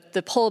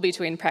the pull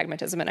between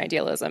pragmatism and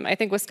idealism, I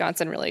think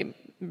Wisconsin really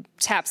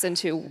taps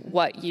into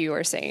what you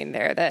are saying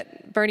there,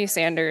 that Bernie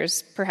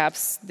Sanders,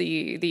 perhaps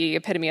the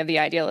epitome of the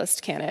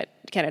idealist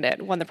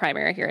candidate, won the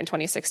primary here in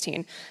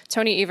 2016.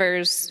 Tony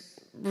Evers,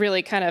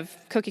 really kind of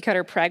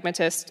cookie-cutter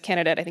pragmatist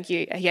candidate. I think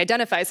he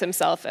identifies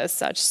himself as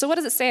such. So what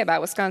does it say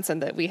about Wisconsin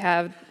that we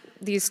have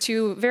these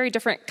two very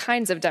different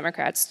kinds of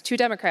Democrats, two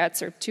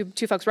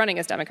folks running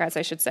as Democrats,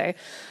 I should say,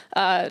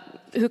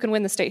 who can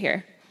win the state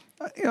here?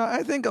 You know,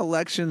 I think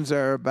elections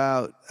are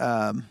about,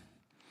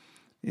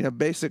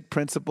 basic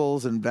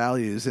principles and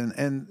values.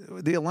 And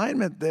the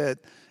alignment that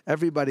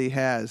everybody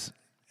has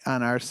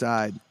on our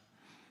side,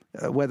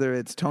 whether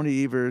it's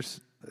Tony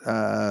Evers,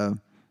 Ben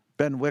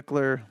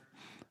Wickler,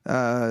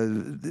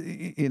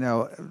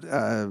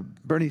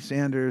 Bernie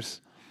Sanders,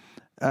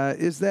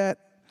 is that,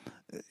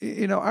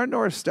 our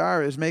North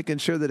Star is making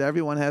sure that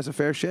everyone has a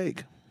fair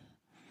shake.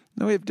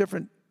 Now, we have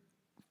different,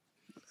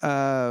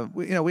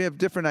 we have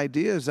different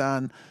ideas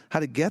on how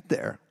to get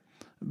there,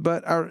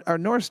 but our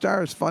North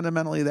Star is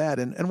fundamentally that.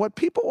 And what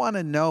people want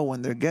to know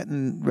when they're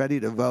getting ready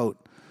to vote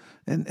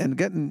and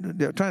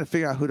trying to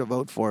figure out who to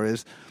vote for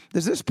is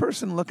this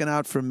person looking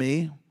out for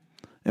me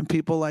and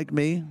people like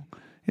me?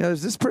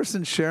 Does this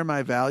person share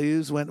my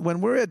values? When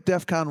we're at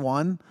DEFCON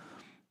 1,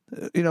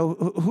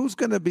 who's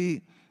going to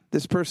be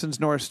this person's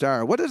North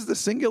Star? What is the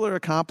singular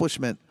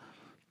accomplishment,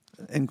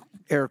 in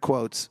air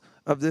quotes,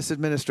 of this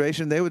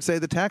administration? They would say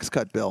the tax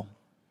cut bill.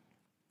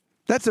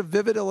 That's a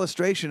vivid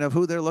illustration of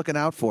who they're looking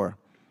out for.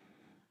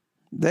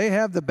 They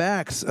have the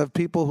backs of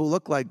people who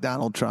look like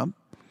Donald Trump.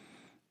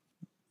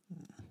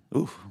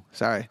 Ooh,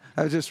 sorry.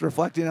 I was just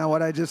reflecting on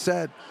what I just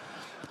said.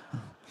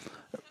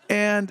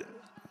 And,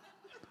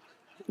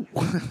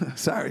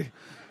 sorry.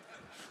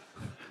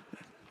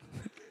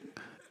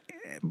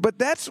 But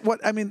that's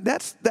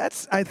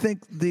I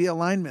think the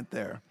alignment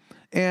there.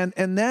 And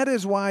that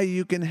is why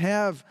you can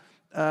have,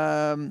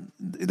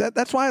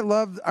 that's why I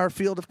love our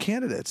field of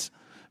candidates,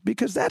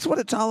 because that's what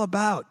it's all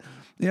about.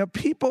 You know,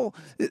 people,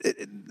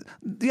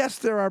 yes,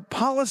 there are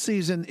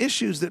policies and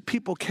issues that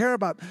people care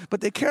about, but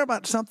they care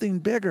about something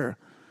bigger.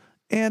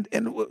 And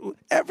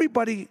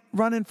everybody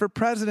running for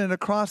president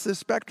across this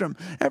spectrum,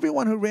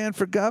 everyone who ran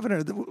for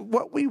governor,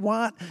 what we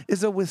want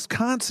is a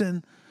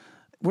Wisconsin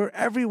where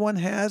everyone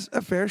has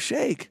a fair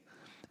shake.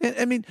 And,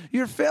 I mean,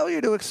 your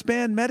failure to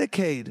expand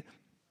Medicaid,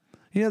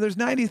 you know, there's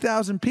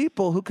 90,000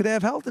 people who could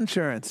have health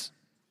insurance.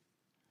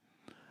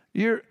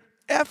 Your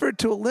effort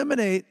to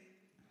eliminate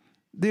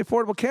the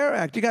Affordable Care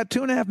Act, you got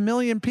 2.5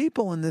 million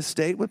people in this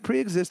state with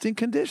pre-existing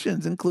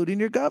conditions, including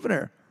your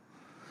governor.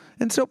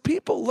 And so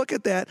people look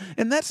at that,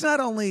 and that's not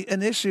only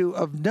an issue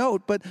of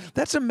note, but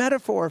that's a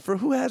metaphor for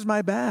who has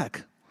my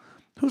back,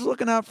 who's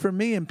looking out for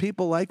me and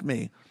people like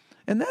me.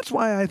 And that's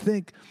why I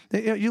think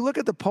that, you look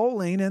at the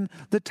polling, and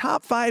the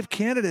top 5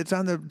 candidates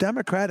on the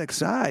Democratic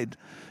side,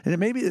 and it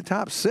may be the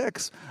top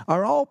 6,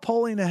 are all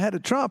polling ahead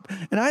of Trump.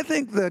 And I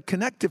think the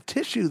connective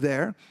tissue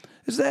there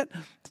is that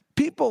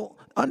people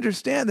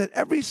understand that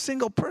every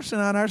single person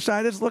on our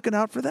side is looking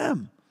out for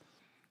them.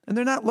 And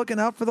they're not looking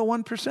out for the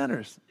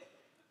 1%ers.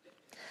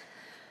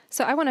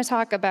 So I want to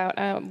talk about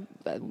a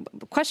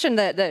question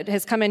that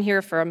has come in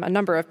here from a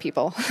number of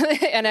people.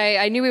 And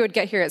I knew we would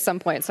get here at some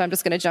point, so I'm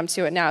just going to jump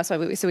to it now so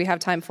we have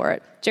time for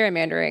it.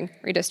 Gerrymandering,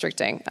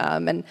 redistricting.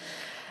 And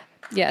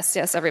yes,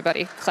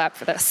 everybody, clap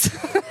for this.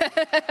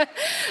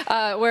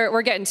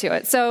 We're getting to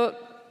it. So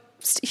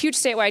huge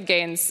statewide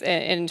gains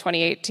in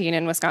 2018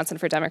 in Wisconsin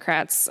for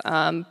Democrats,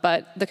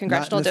 but the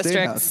congressional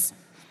districts...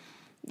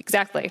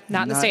 Exactly.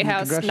 Not in the State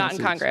House, not in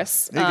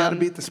Congress. You got to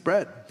beat the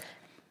spread.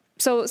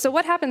 So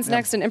what happens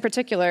next, and in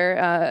particular,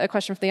 a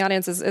question from the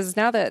audience is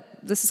now that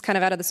this is kind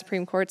of out of the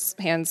Supreme Court's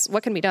hands,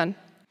 what can be done?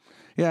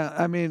 Yeah,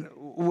 I mean,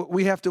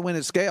 we have to win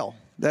at scale.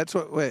 That's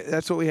what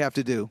we have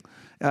to do.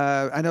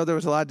 I know there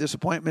was a lot of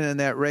disappointment in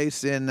that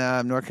race in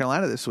North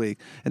Carolina this week,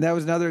 and that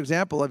was another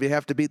example of you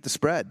have to beat the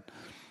spread.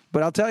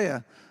 But I'll tell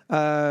you,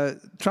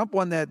 Trump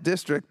won that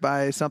district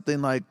by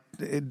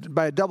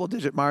by a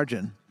double-digit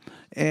margin,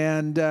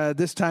 and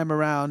this time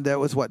around, that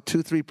was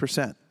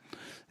 2-3%.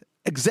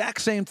 Exact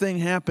same thing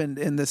happened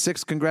in the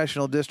 6th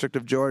Congressional District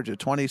of Georgia,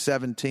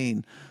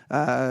 2017.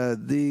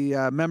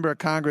 The member of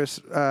Congress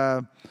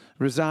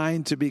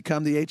resigned to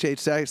become the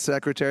HHS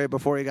secretary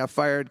before he got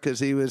fired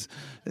because he was,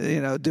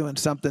 doing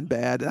something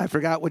bad. And I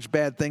forgot which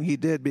bad thing he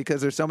did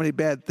because there's so many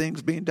bad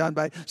things being done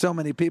by so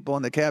many people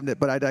in the cabinet,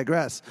 but I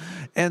digress.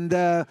 And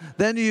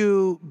then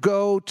you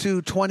go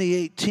to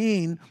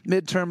 2018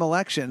 midterm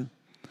election.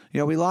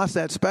 We lost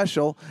that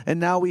special, and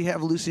now we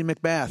have Lucy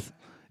McBath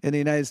in the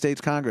United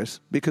States Congress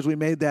because we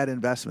made that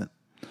investment.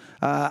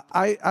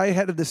 I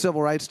headed the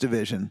Civil Rights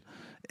Division,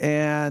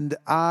 and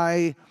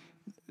I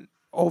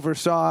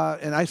oversaw,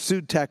 and I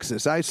sued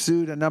Texas. I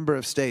sued a number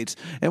of states.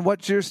 And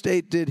what your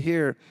state did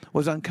here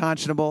was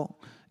unconscionable.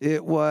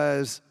 It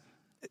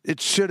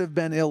should have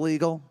been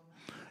illegal.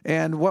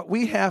 And what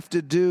we have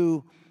to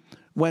do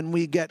when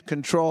we get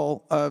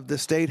control of the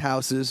state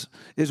houses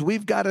is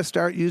we've got to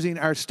start using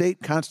our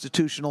state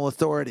constitutional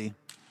authority.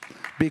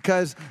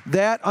 Because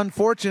that,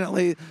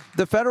 unfortunately,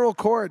 the federal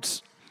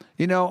courts,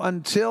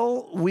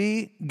 until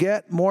we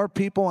get more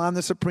people on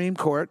the Supreme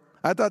Court,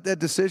 I thought that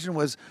decision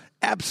was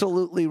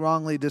absolutely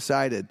wrongly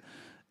decided.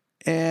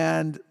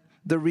 And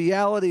the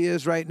reality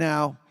is right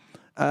now,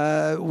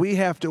 we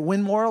have to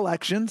win more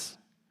elections,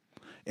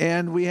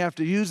 and we have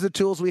to use the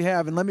tools we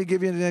have. And let me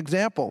give you an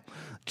example.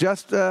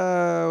 Just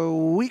a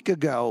week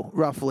ago,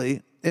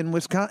 roughly, in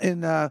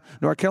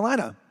North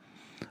Carolina,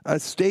 a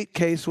state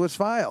case was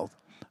filed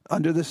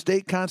under the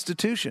state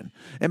constitution.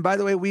 And by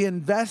the way, we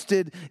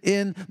invested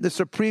in the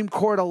Supreme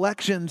Court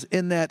elections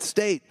in that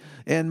state.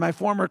 And my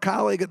former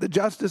colleague at the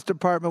Justice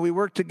Department, we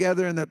worked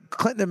together in the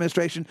Clinton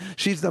administration.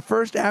 She's the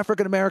first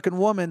African-American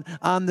woman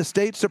on the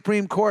state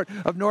Supreme Court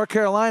of North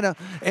Carolina.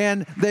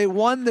 And they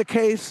won the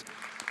case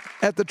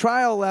at the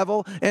trial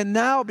level. And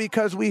now,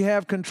 because we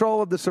have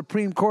control of the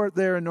Supreme Court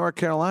there in North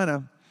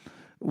Carolina,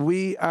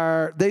 they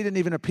didn't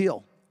even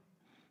appeal.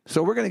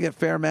 So we're going to get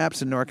fair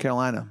maps in North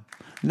Carolina.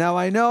 Now,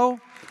 I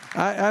know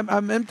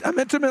I'm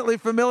intimately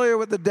familiar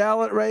with the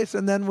Dallet race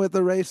and then with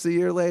the race a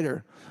year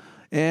later.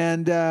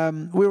 And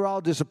we were all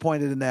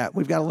disappointed in that.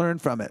 We've got to learn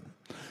from it.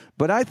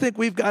 But I think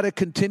we've got to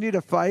continue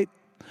to fight,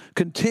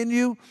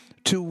 continue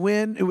to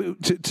win,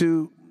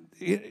 to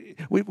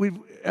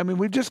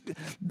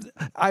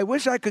I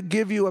wish I could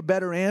give you a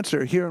better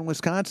answer here in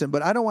Wisconsin,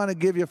 but I don't want to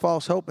give you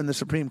false hope in the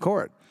Supreme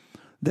Court.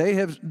 They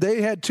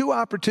had two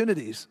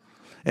opportunities.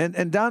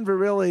 And Don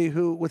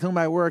Verrilli, with whom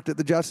I worked at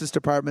the Justice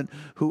Department,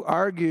 who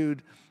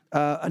argued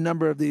a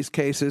number of these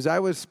cases, I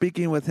was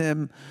speaking with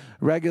him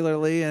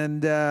regularly,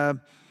 and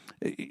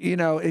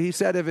he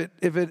said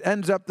if it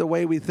ends up the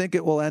way we think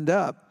it will end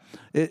up,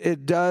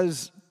 it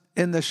does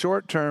in the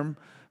short term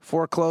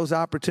foreclose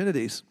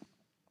opportunities.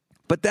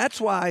 But that's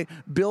why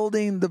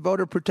building the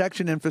voter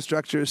protection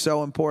infrastructure is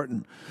so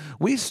important.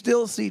 We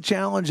still see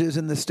challenges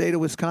in the state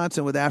of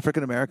Wisconsin with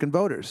African American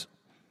voters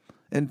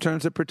in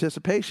terms of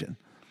participation.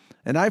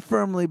 And I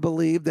firmly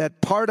believe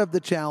that part of the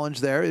challenge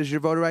there is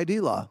your voter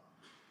ID law.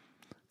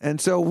 And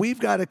so we've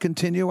got to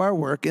continue our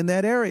work in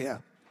that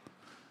area.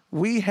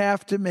 We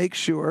have to make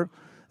sure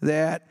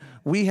that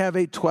we have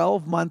a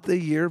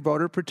 12-month-a-year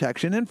voter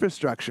protection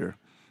infrastructure.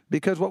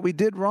 Because what we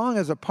did wrong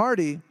as a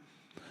party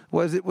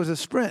was it was a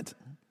sprint.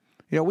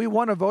 We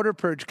won a voter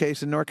purge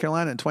case in North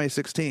Carolina in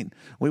 2016.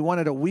 We won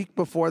it a week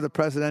before the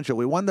presidential.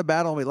 We won the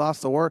battle and we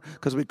lost the war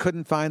because we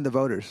couldn't find the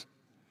voters.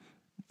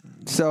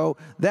 So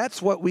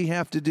that's what we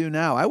have to do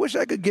now. I wish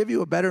I could give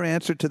you a better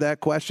answer to that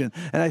question.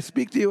 And I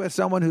speak to you as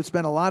someone who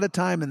spent a lot of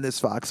time in this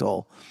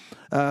foxhole.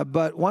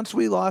 But once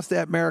we lost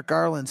that Merrick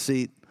Garland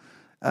seat,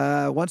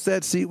 once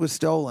that seat was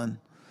stolen,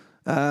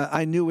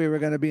 I knew we were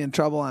going to be in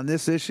trouble on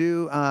this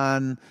issue,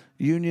 on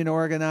union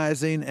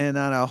organizing, and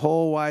on a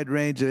whole wide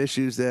range of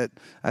issues that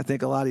I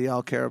think a lot of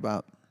y'all care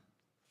about.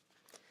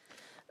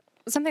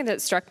 Something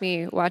that struck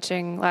me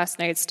watching last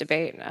night's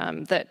debate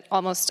that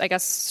almost, I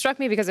guess, struck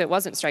me because it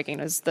wasn't striking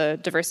was the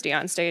diversity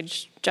on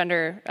stage,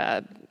 gender,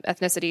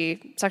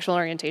 ethnicity, sexual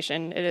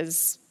orientation. It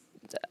is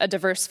a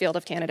diverse field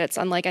of candidates,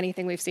 unlike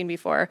anything we've seen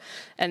before.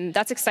 And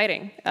that's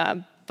exciting.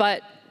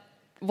 But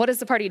what is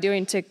the party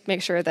doing to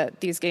make sure that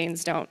these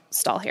gains don't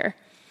stall here?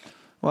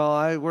 Well,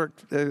 I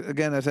worked,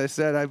 again, as I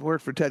said, I've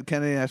worked for Ted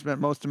Kennedy, and I spent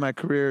most of my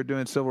career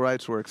doing civil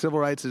rights work. Civil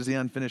rights is the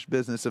unfinished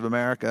business of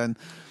America. And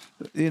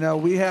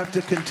we have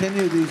to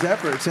continue these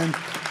efforts. And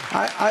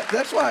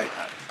that's why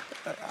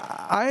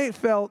I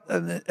felt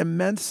an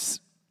immense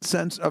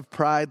sense of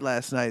pride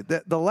last night.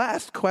 The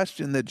last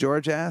question that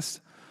George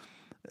asked,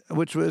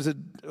 which was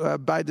a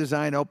by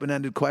design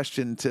open-ended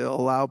question to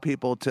allow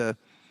people to,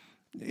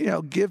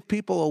 give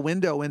people a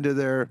window into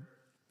their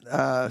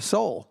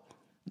soul.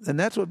 And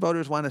that's what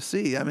voters want to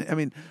see. I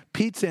mean,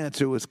 Pete's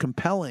answer was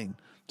compelling.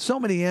 So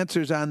many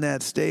answers on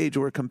that stage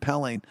were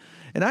compelling.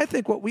 And I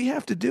think what we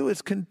have to do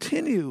is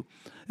continue.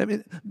 I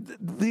mean,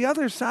 the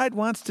other side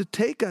wants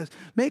to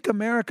make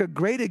America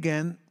great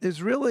again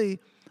is really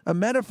a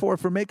metaphor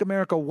for make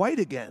America white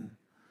again.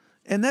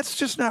 And that's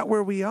just not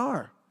where we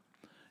are.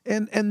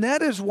 And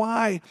that is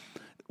why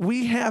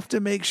we have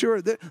to make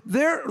sure that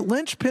their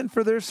linchpin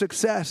for their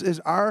success is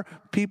our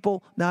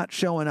people not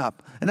showing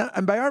up.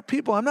 And by our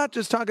people, I'm not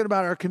just talking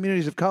about our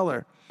communities of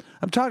color.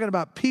 I'm talking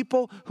about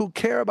people who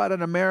care about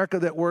an America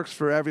that works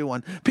for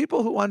everyone.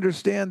 People who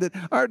understand that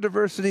our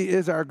diversity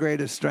is our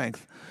greatest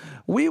strength.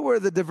 We were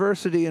the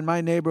diversity in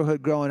my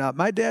neighborhood growing up.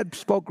 My dad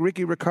spoke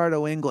Ricky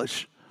Ricardo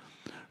English.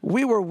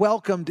 We were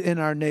welcomed in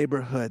our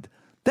neighborhood.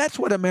 That's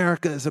what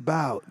America is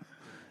about.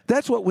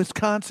 That's what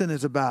Wisconsin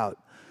is about.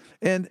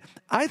 And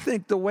I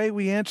think the way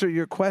we answer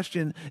your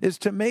question is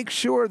to make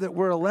sure that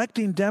we're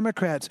electing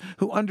Democrats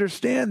who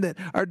understand that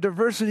our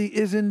diversity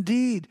is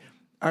indeed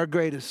our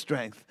greatest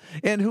strength,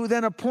 and who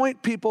then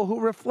appoint people who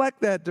reflect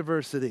that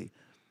diversity.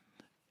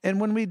 And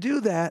when we do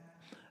that,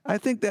 I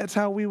think that's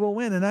how we will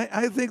win. And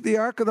I think the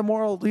arc of the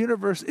moral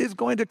universe is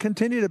going to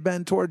continue to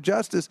bend toward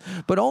justice,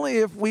 but only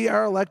if we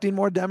are electing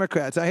more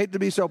Democrats. I hate to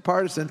be so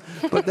partisan,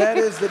 but that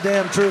is the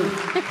damn truth.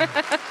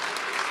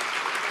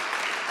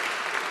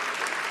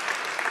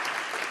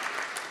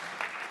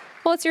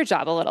 Well, it's your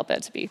job a little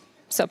bit to be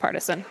so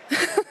partisan.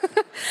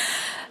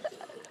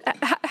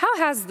 How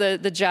has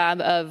the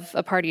job of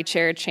a party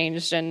chair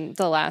changed in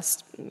the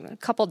last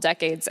couple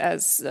decades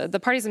as the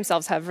parties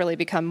themselves have really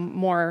become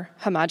more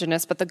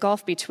homogenous, but the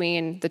gulf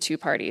between the two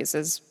parties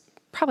is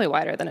probably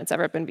wider than it's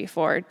ever been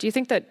before? Do you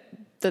think that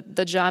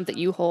the job that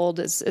you hold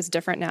is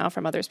different now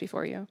from others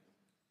before you?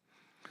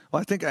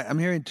 Well, I think I'm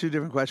hearing two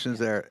different questions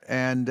there.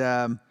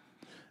 And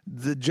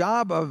the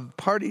job of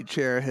party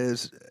chair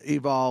has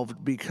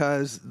evolved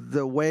because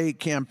the way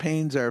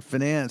campaigns are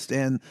financed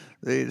and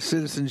the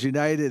Citizens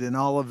United and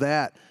all of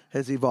that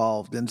has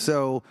evolved. And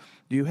so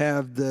you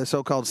have the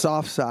so-called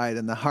soft side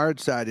and the hard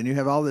side, and you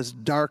have all this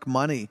dark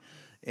money.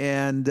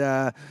 And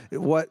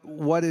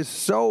what is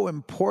so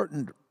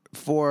important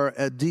for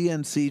a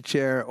DNC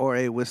chair or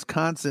a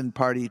Wisconsin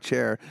party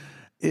chair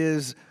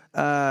is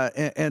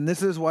and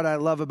this is what I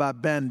love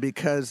about Ben,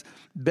 because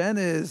Ben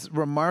is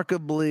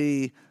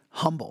remarkably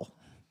humble.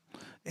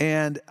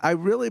 And I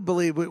really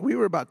believe we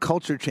were about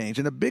culture change.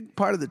 And a big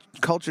part of the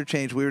culture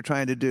change we were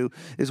trying to do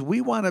is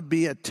we want to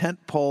be a tent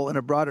pole in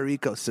a broader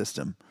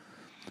ecosystem.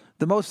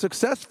 The most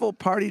successful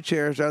party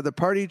chairs are the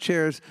party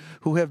chairs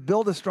who have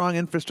built a strong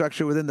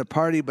infrastructure within the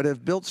party, but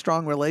have built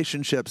strong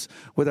relationships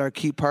with our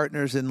key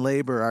partners in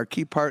labor, our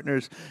key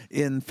partners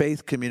in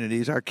faith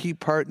communities, our key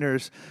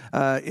partners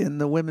in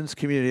the women's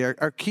community,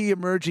 our key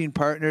emerging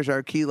partners,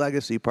 our key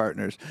legacy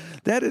partners.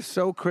 That is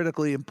so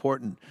critically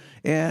important.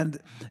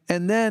 And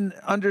then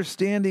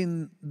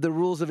understanding the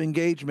rules of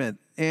engagement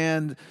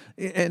and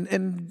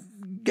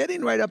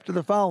getting right up to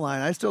the foul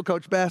line. I still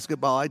coach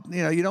basketball.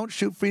 You don't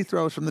shoot free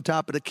throws from the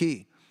top of the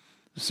key.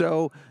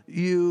 So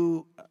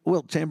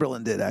Wilt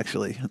Chamberlain did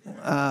actually,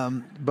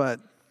 but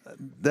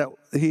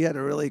he had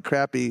a really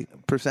crappy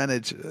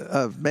percentage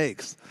of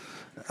makes.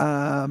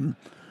 But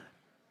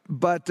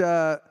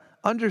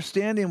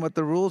understanding what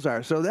the rules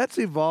are. So that's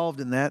evolved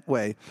in that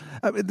way.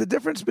 I mean, the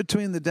difference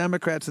between the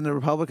Democrats and the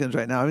Republicans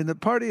right now, the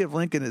party of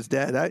Lincoln is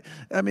dead. I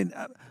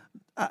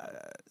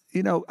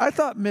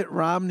thought Mitt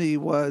Romney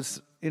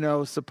was,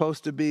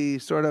 supposed to be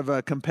sort of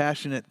a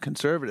compassionate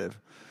conservative.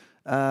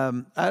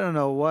 I don't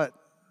know what.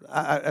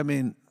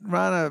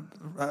 Ronna,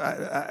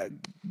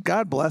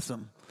 God bless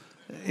him.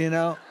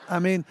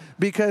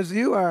 Because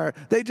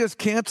they just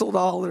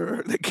canceled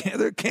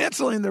they're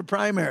canceling their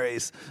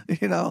primaries.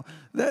 What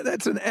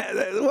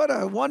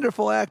a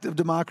wonderful act of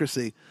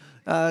democracy.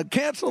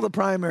 Cancel the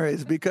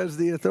primaries because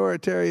the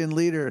authoritarian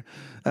leader.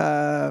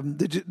 Their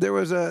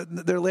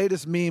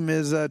latest meme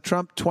is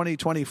Trump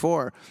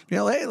 2024.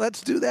 Hey,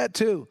 let's do that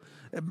too.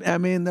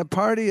 The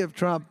party of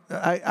Trump.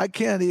 I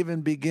can't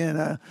even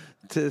begin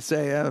to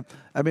say.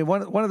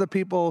 One of the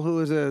people who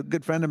is a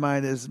good friend of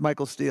mine is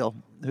Michael Steele,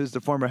 who's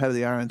the former head of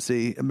the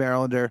RNC, a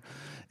Marylander,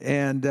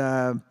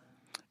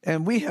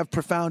 and we have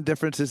profound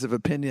differences of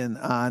opinion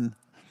on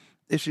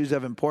issues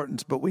of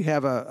importance, but we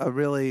have a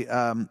really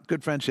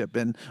good friendship,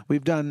 and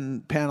we've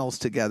done panels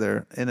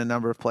together in a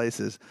number of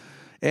places.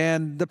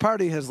 And the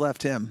party has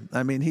left him.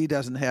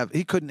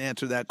 He couldn't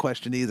answer that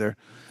question either,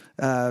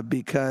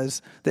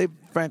 because they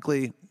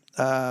frankly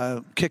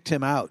kicked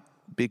him out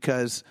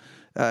because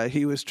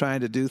he was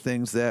trying to do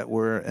things that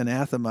were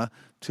anathema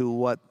to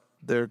what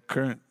their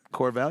current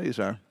core values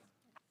are.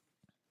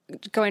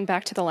 Going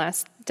back to the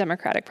last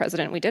Democratic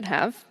president we did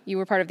have, you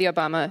were part of the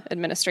Obama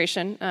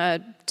administration.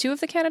 2 of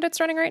the candidates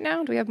running right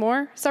now, do we have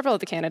more? Several of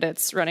the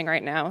candidates running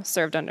right now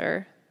served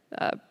under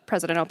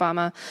President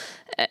Obama.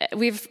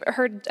 We've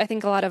heard, I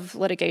think, a lot of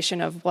litigation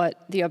of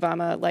what the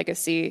Obama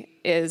legacy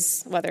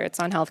is, whether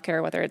it's on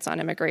healthcare, whether it's on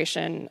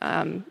immigration,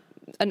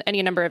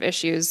 any number of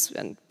issues.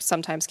 And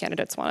sometimes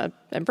candidates want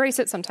to embrace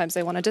it, sometimes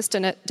they want to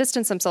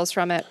distance themselves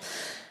from it.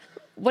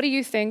 What do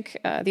you think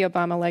the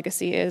Obama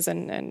legacy is,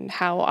 and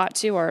how ought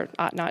to or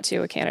ought not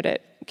to a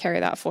candidate carry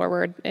that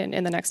forward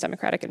in the next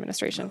Democratic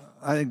administration?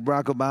 I think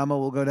Barack Obama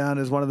will go down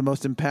as one of the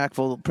most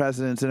impactful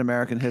presidents in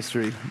American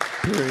history,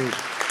 period.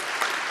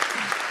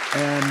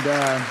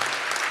 And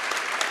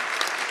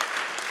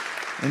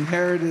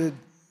inherited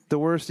the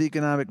worst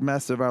economic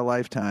mess of our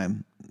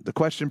lifetime. The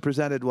question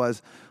presented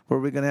was, were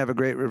we going to have a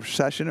great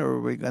recession or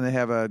were we going to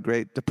have a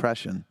great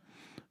depression?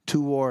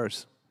 2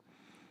 wars.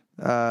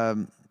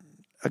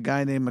 A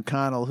guy named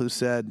McConnell who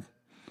said,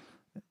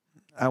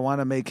 I want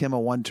to make him a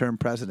one-term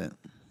president.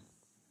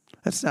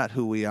 That's not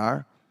who we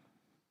are.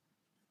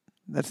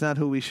 That's not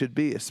who we should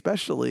be,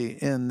 especially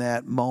in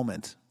that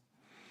moment.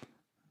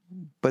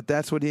 But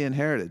that's what he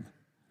inherited.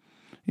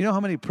 You know how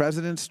many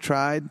presidents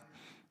tried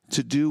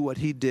to do what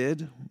he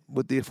did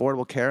with the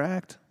Affordable Care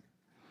Act?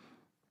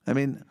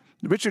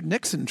 Richard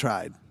Nixon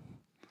tried.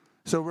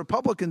 So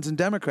Republicans and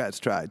Democrats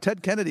tried.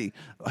 Ted Kennedy,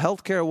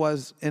 healthcare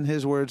was, in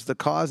his words, the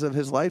cause of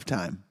his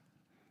lifetime.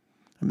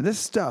 This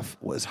stuff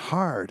was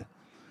hard,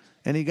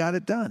 and he got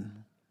it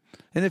done.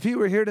 And if he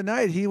were here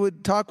tonight, he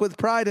would talk with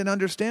pride and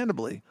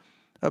understandably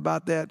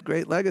about that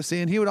great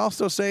legacy. And he would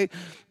also say,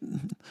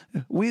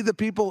 we the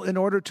people, in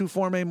order to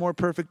form a more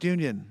perfect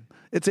union.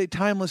 It's a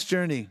timeless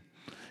journey,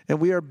 and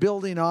we are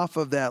building off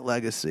of that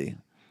legacy.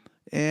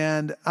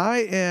 And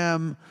I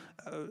am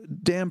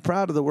damn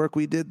proud of the work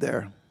we did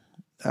there.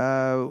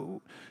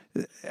 And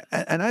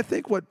I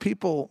think what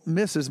people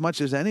miss as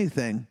much as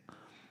anything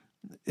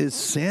is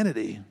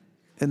sanity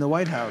in the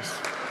White House.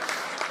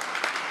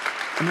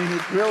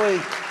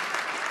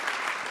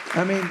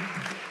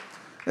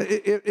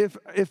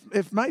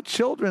 If my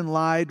children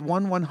lied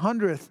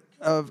 1/100th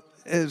of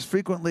as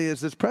frequently as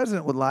this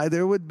president would lie,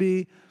 there would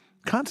be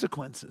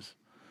consequences.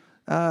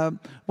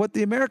 What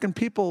the American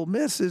people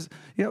miss is,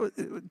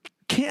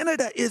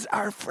 Canada is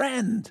our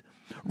friend.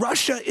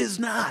 Russia is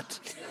not.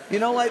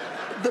 Like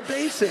the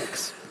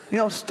basics,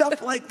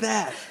 stuff like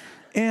that.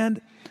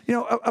 And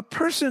a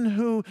person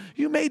who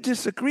you may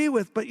disagree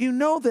with, but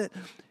that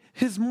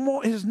his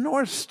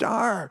North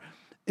Star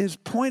is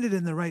pointed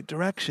in the right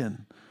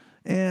direction.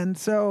 And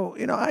so,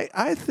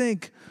 I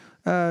think,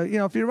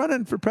 if you're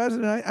running for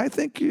president, I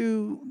think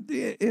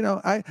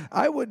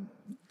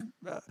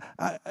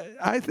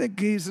I think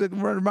he's a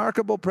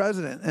remarkable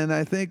president. And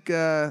I think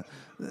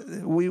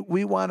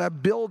we want to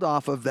build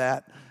off of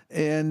that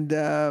and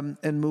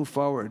move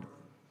forward.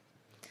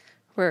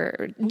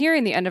 We're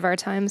nearing the end of our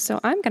time, so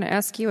I'm going to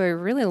ask you a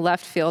really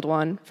left field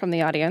one from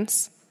the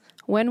audience.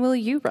 When will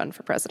you run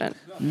for president?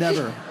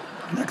 Never.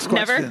 Next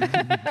question.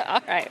 Never?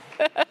 All right.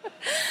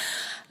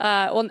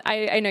 Well,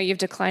 I know you've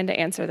declined to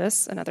answer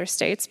this in other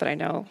states, but I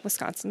know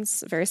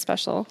Wisconsin's very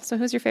special. So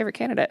who's your favorite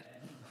candidate?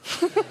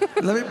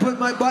 Let me put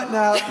my button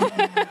out.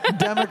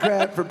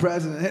 Democrat for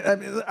president. I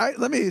mean,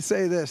 let me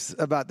say this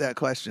about that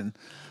question.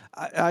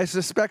 I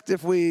suspect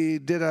if we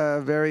did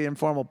a very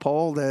informal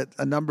poll that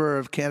a number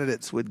of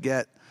candidates would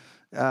get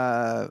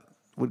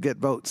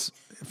votes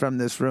from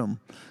this room.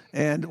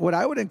 And what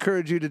I would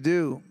encourage you to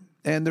do,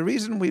 and the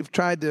reason we've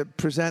tried to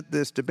present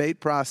this debate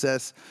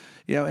process,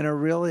 in a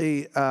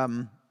really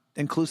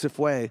inclusive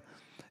way,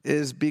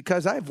 is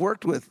because I've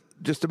worked with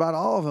just about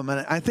all of them,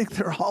 and I think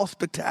they're all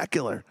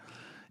spectacular.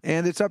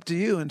 And it's up to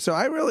you. And so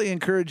I really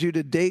encourage you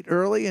to date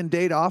early and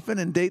date often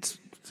and date,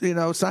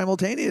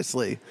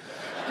 simultaneously.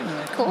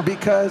 Cool.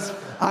 Because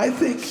I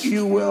think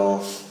you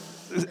will,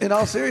 in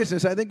all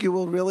seriousness, I think you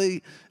will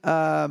really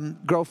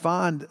grow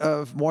fond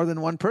of more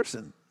than one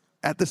person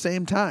at the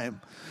same time.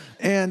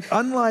 And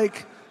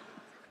unlike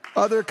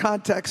other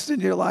contexts in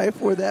your life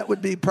where that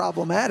would be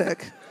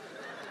problematic,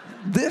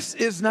 this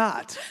is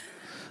not.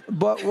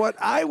 But what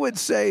I would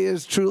say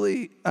is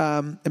truly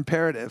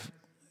imperative,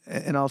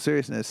 in all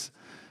seriousness,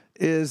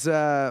 is,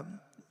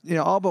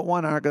 all but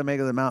one aren't going to make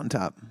it to the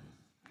mountaintop.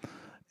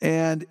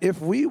 And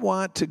if we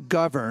want to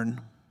govern,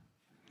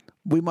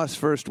 we must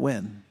first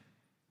win.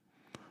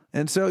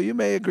 And so you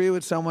may agree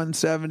with someone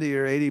 70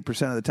 or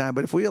 80% of the time,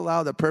 but if we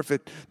allow the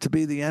perfect to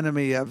be the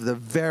enemy of the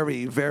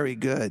very, very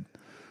good,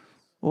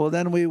 well,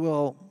 then we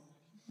will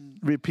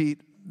repeat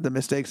the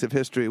mistakes of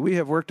history. We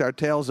have worked our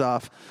tails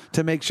off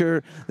to make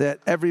sure that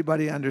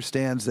everybody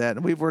understands that.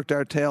 And we've worked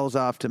our tails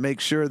off to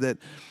make sure that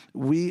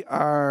we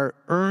are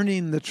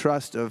earning the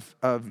trust of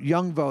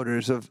young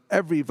voters, of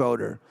every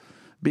voter.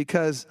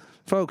 Because,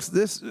 folks,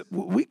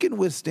 we can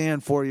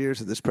withstand 4 years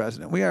of this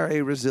president. We are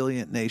a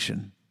resilient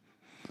nation.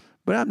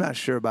 But I'm not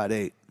sure about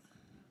 8.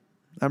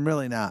 I'm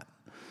really not.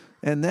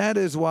 And that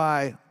is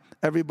why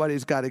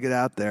everybody's got to get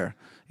out there.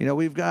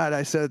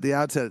 I said at the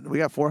outset, we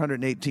got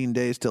 418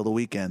 days till the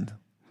weekend.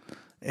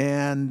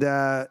 And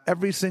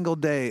every single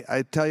day,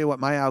 I tell you what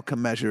my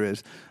outcome measure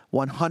is.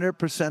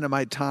 100% of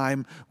my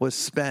time was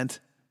spent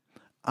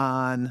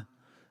on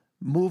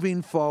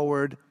moving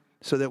forward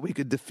so that we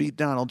could defeat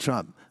Donald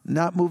Trump,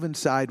 not moving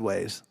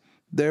sideways.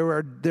 There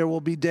will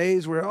be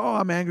days where,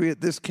 I'm angry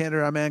at this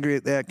candidate, I'm angry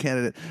at that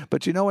candidate.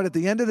 But you know what? At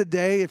the end of the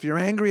day, if you're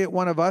angry at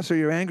one of us or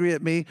you're angry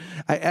at me,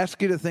 I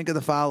ask you to think of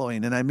the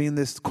following, and I mean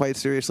this quite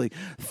seriously.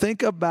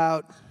 Think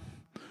about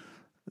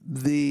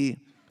the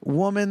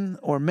woman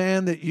or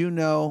man that you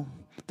know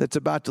that's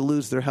about to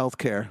lose their health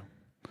care.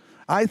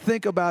 I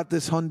think about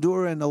this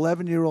Honduran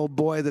 11-year-old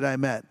boy that I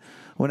met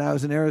when I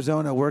was in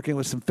Arizona working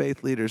with some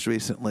faith leaders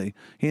recently.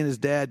 He and his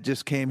dad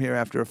just came here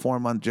after a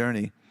 4-month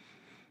journey.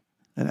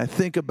 And I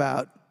think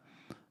about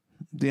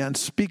the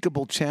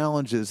unspeakable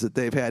challenges that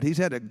they've had. He's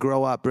had to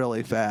grow up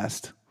really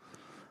fast.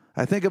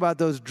 I think about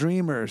those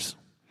dreamers.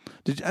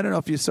 I don't know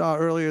if you saw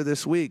earlier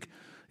this week,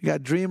 you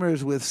got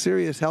dreamers with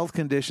serious health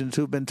conditions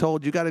who've been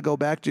told you got to go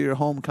back to your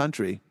home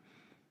country.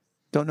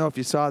 Don't know if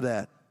you saw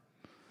that.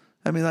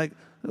 I mean,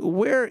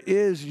 where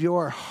is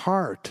your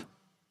heart,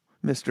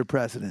 Mr.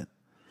 President?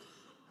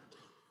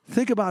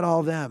 Think about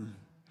all them,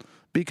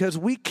 because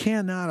we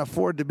cannot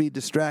afford to be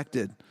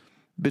distracted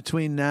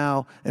between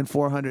now and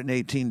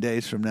 418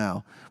 days from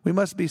now. We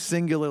must be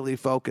singularly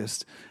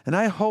focused. And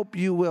I hope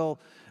you will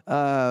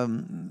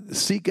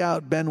seek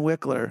out Ben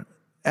Wickler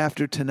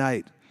after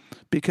tonight,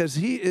 because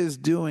he is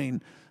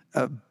doing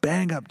a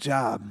bang-up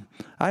job.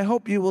 I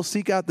hope you will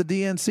seek out the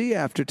DNC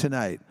after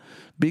tonight,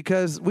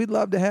 because we'd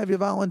love to have you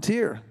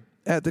volunteer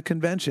at the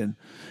convention.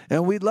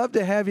 And we'd love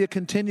to have you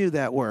continue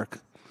that work.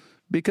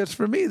 Because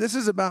for me, this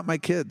is about my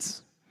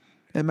kids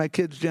and my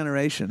kids'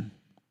 generation.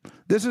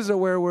 This is a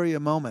where were you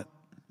moment.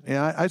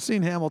 I've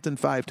seen Hamilton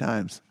 5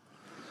 times.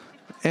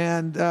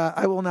 And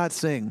I will not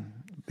sing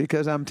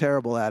because I'm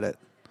terrible at it.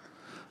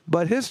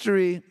 But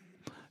history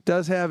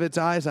does have its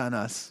eyes on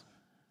us.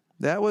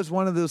 That was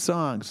one of those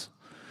songs.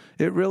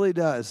 It really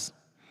does.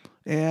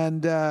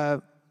 And,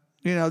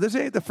 this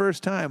ain't the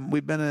first time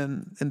we've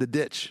been in the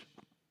ditch.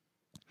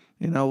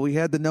 We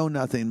had the Know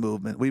Nothing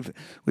movement.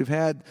 We've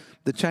had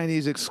the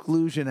Chinese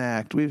Exclusion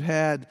Act. We've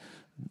had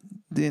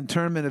the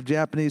internment of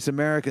Japanese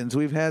Americans.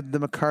 We've had the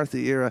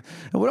McCarthy era.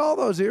 And what all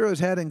those eras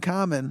had in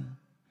common,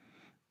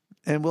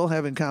 and will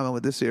have in common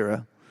with this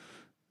era,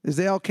 is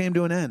they all came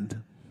to an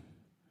end.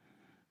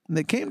 And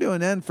they came to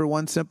an end for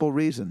one simple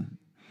reason,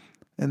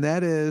 and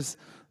that is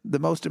the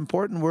most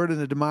important word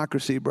in a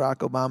democracy,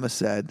 Barack Obama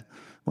said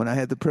when I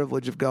had the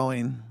privilege of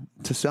going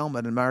to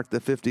Selma to mark the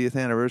 50th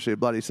anniversary of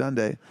Bloody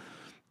Sunday.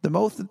 The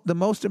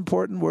most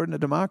important word in a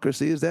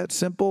democracy is that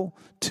simple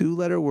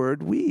 2-letter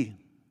word, we.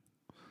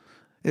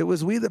 It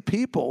was we the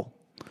people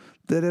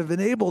that have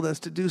enabled us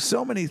to do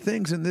so many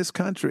things in this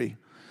country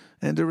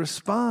and to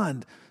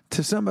respond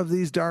to some of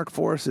these dark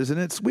forces. And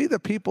it's we the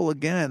people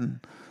again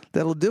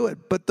that'll do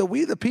it. But the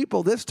we the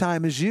people this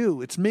time is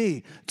you. It's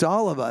me. It's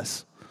all of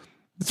us.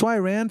 That's why I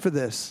ran for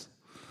this,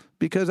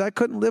 because I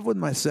couldn't live with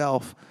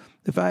myself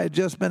if I had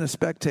just been a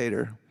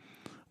spectator.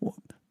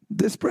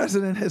 This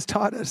president has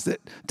taught us that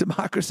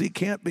democracy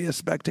can't be a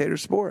spectator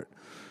sport.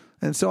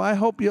 And so I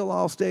hope you'll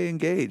all stay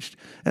engaged.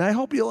 And I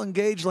hope you'll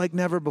engage like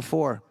never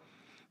before.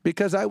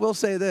 Because I will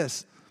say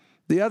this,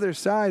 the other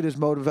side is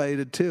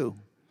motivated too.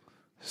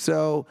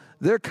 So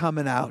they're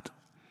coming out.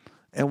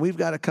 And we've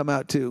got to come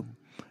out too.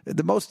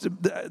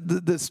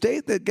 The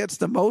state that gets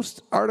the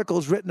most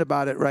articles written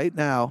about it right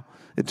now,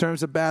 in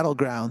terms of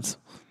battlegrounds,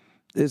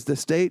 is the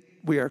state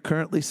we are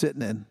currently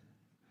sitting in.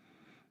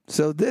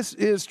 So this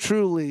is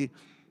truly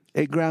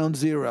a ground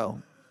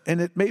zero, and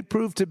it may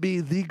prove to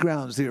be the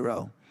ground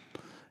zero.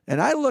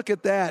 And I look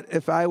at that,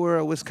 if I were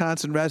a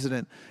Wisconsin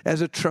resident,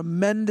 as a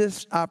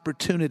tremendous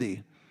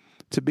opportunity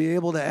to be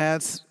able to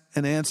ask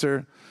and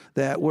answer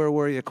that "where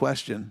were you"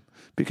 question.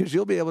 Because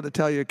you'll be able to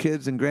tell your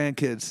kids and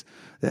grandkids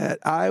that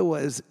I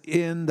was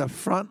in the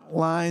front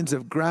lines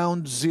of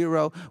ground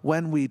zero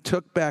when we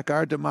took back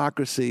our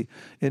democracy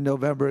in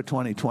November of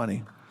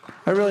 2020.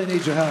 I really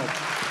need your help.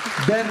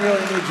 Ben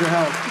really needs your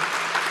help.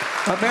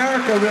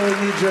 America really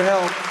needs your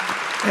help.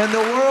 And the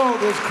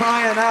world is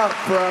crying out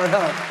for our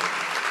help.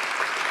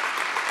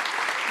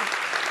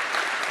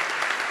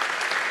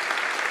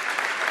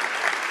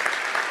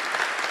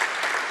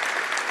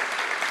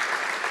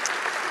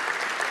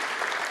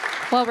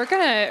 Well, we're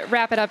going to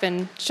wrap it up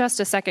in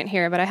just a second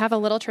here, but I have a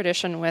little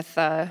tradition with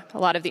a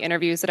lot of the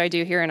interviews that I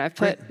do here, and I've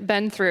put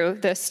Ben through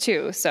this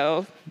too,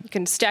 so you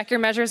can stack your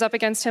measures up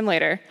against him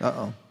later.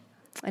 Uh-oh.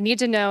 I need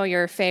to know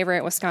your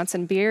favorite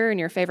Wisconsin beer and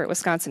your favorite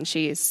Wisconsin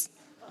cheese.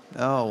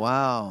 Oh,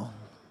 wow.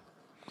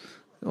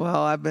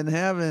 Well, I'm an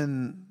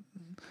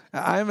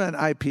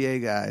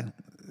IPA guy.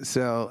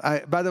 So,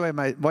 by the way,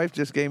 my wife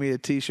just gave me a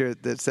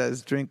T-shirt that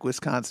says "Drink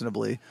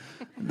Wisconsinably."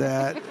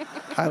 That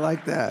I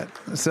like that.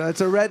 So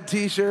it's a red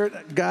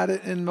T-shirt. Got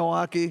it in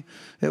Milwaukee.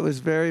 It was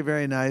very,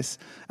 very nice.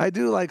 I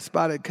do like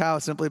Spotted Cow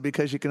simply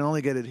because you can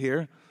only get it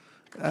here,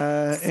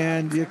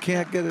 and you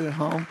can't get it at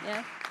home.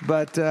 Yeah.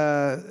 But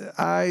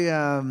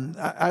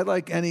I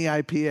like any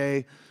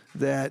IPA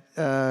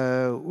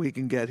that we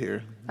can get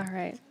here. All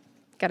right.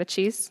 Got a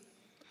cheese?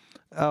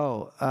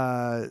 Oh,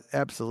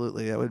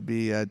 absolutely. That would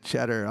be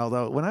cheddar.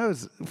 Although when I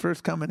was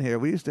first coming here,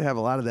 we used to have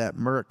a lot of that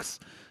Merck's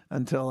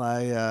until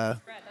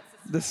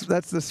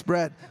that's the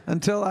spread.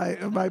 Until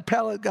my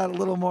palate got a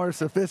little more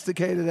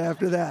sophisticated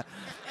after that.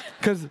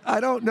 Because I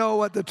don't know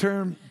what the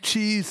term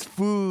cheese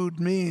food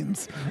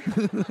means.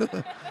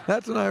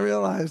 That's when I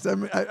realized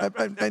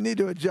I need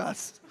to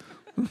adjust.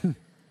 Everyone,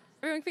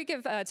 can we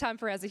give Tom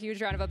Perez a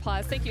huge round of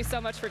applause? Thank you so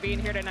much for being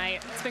here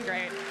tonight. It's been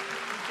great.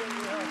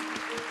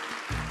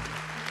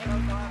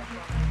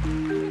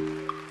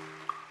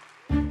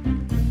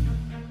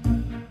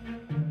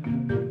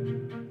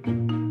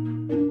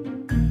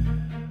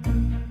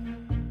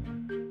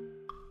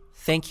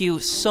 Thank you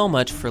so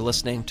much for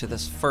listening to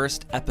this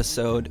first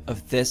episode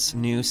of this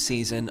new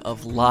season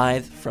of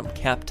Live from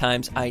Cap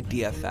Times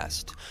Idea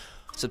Fest.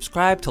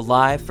 Subscribe to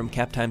Live from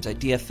Cap Times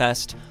Idea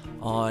Fest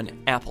on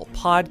Apple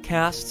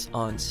Podcasts,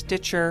 on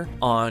Stitcher,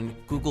 on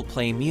Google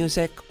Play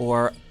Music,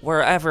 or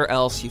wherever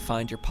else you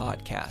find your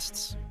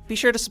podcasts. Be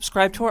sure to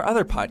subscribe to our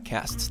other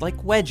podcasts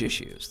like Wedge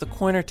Issues, The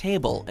Corner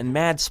Table, and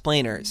Mad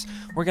Splainers.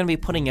 We're going to be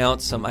putting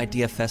out some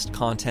Idea Fest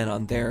content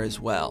on there as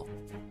well.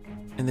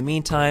 In the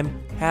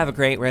meantime, have a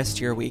great rest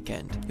of your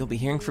weekend. You'll be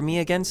hearing from me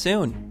again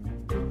soon.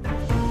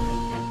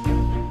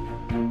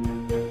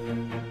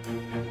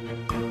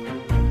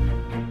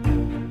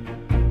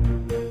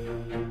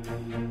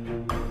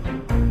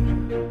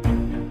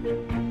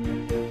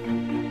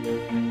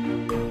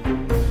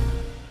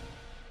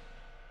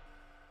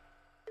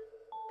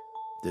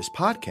 This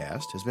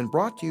podcast has been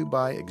brought to you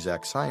by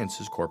Exact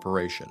Sciences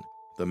Corporation,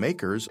 the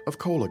makers of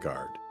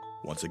Cologuard.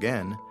 Once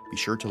again, be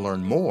sure to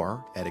learn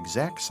more at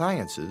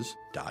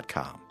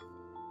exactsciences.com.